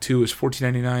 Overcooked 2 is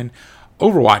 $14.99.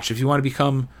 Overwatch, if you want to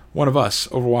become one of us,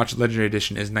 Overwatch Legendary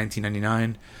Edition is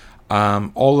 $19.99.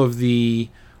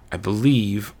 I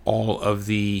believe all of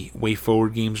the Way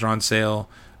Forward games are on sale.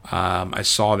 I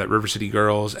saw that River City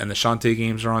Girls and the Shantae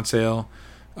games are on sale.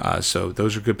 So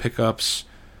those are good pickups.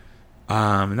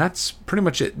 And that's pretty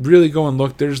much it. Really go and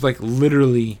look. There's like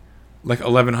literally like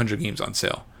 1,100 games on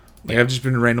sale. Like I've just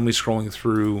been randomly scrolling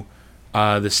through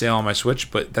the sale on my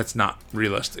Switch, but that's not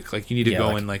realistic. Like you need to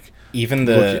go and like even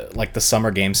the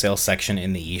summer game sale section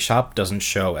in the eShop doesn't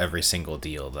show every single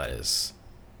deal that is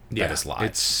live. There's a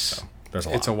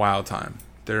lot. It's a wild time.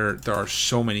 There are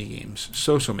so many games,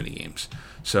 so many games.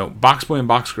 So Box Boy and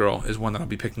Box Girl is one that I'll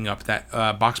be picking up. That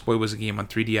Box Boy was a game on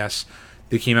 3DS.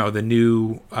 They came out with a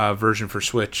new version for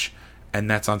Switch, and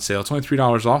that's on sale. It's only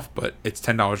 $3 off, but it's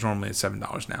 $10 normally. It's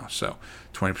 $7 now, so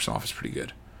 20% off is pretty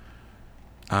good.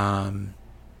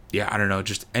 Yeah, I don't know.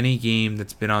 Just any game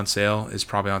that's been on sale is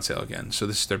probably on sale again. So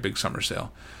this is their big summer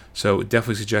sale. So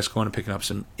definitely suggest going and picking up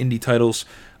some indie titles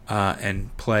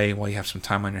and play while you have some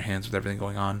time on your hands with everything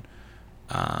going on.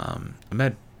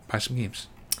 Ahmed, buy some games.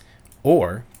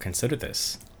 Or consider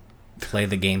this: play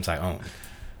the games I own.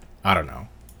 I don't know.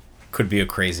 Could be a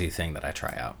crazy thing that I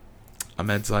try out.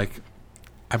 Ahmed's like,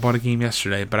 I bought a game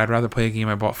yesterday, but I'd rather play a game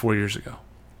I bought 4 years ago.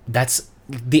 That's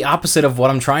the opposite of what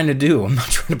I'm trying to do. I'm not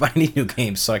trying to buy any new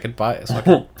games so I can play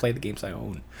the games I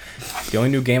own. The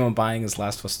only new game I'm buying is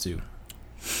Last of Us 2.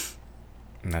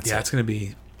 And that's it's gonna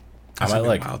be. I might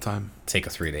a wild time. Take a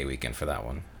 3-day weekend for that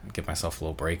one. Give myself a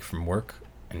little break from work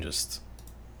and just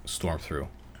storm through.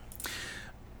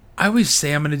 I always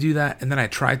say I'm gonna do that, and then I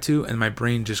try to, and my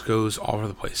brain just goes all over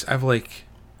the place. I have like.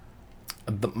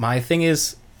 My thing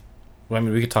is, well, I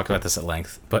mean, we could talk about this at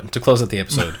length, but to close out the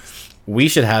episode, we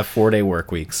should have 4-day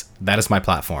work weeks. That is my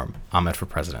platform. Ahmed for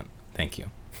president. Thank you.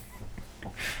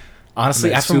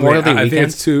 Honestly, after Memorial Day weekend, I think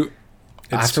it's too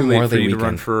late for you to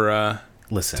run for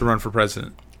listen, to run for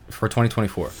president for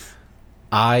 2024.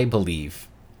 I believe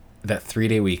that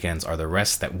 3-day weekends are the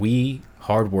rest that we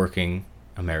hardworking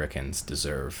Americans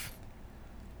deserve.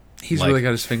 He's Like- really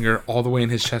got his finger all the way in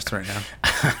his chest right now.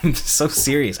 I'm so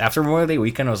serious. After Memorial Day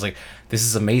weekend, I was like, this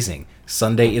is amazing.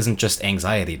 Sunday isn't just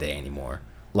anxiety day anymore.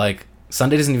 Like,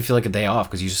 Sunday doesn't even feel like a day off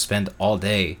because you just spend all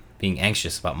day being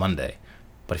anxious about Monday.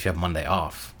 But if you have Monday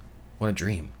off, what a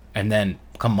dream. And then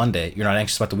come Monday, you're not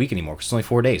anxious about the week anymore because it's only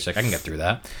 4 days. Like, I can get through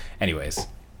that. Anyways,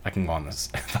 I can go on this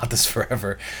about this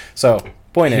forever. So,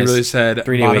 point He is, really said,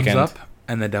 3-day bottoms weekend. up,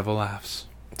 and the devil laughs.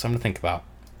 Something to think about.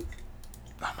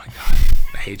 Oh my god,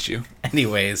 I hate you.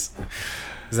 Anyways,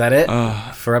 is that it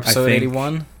for episode think-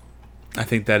 81? I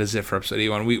think that is it for episode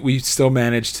 81. We still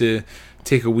managed to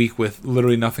take a week with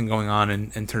literally nothing going on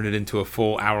and turn it into a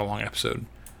full hour-long episode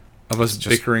of us Just-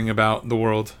 bickering about the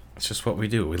world. It's just what we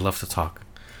do. We love to talk.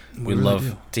 We really love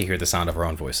do. to hear the sound of our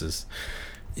own voices.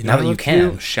 You Now know that what you to can.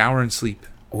 do? Shower and sleep.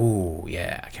 Ooh,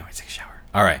 yeah. I can't wait to take a shower.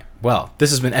 All right. Well, this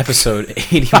has been episode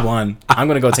 81. I'm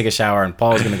going to go take a shower, and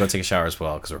Paul's going to go take a shower as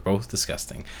well because we're both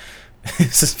disgusting.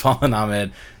 This is Paul and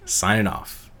Ahmed signing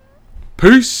off.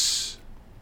 Peace!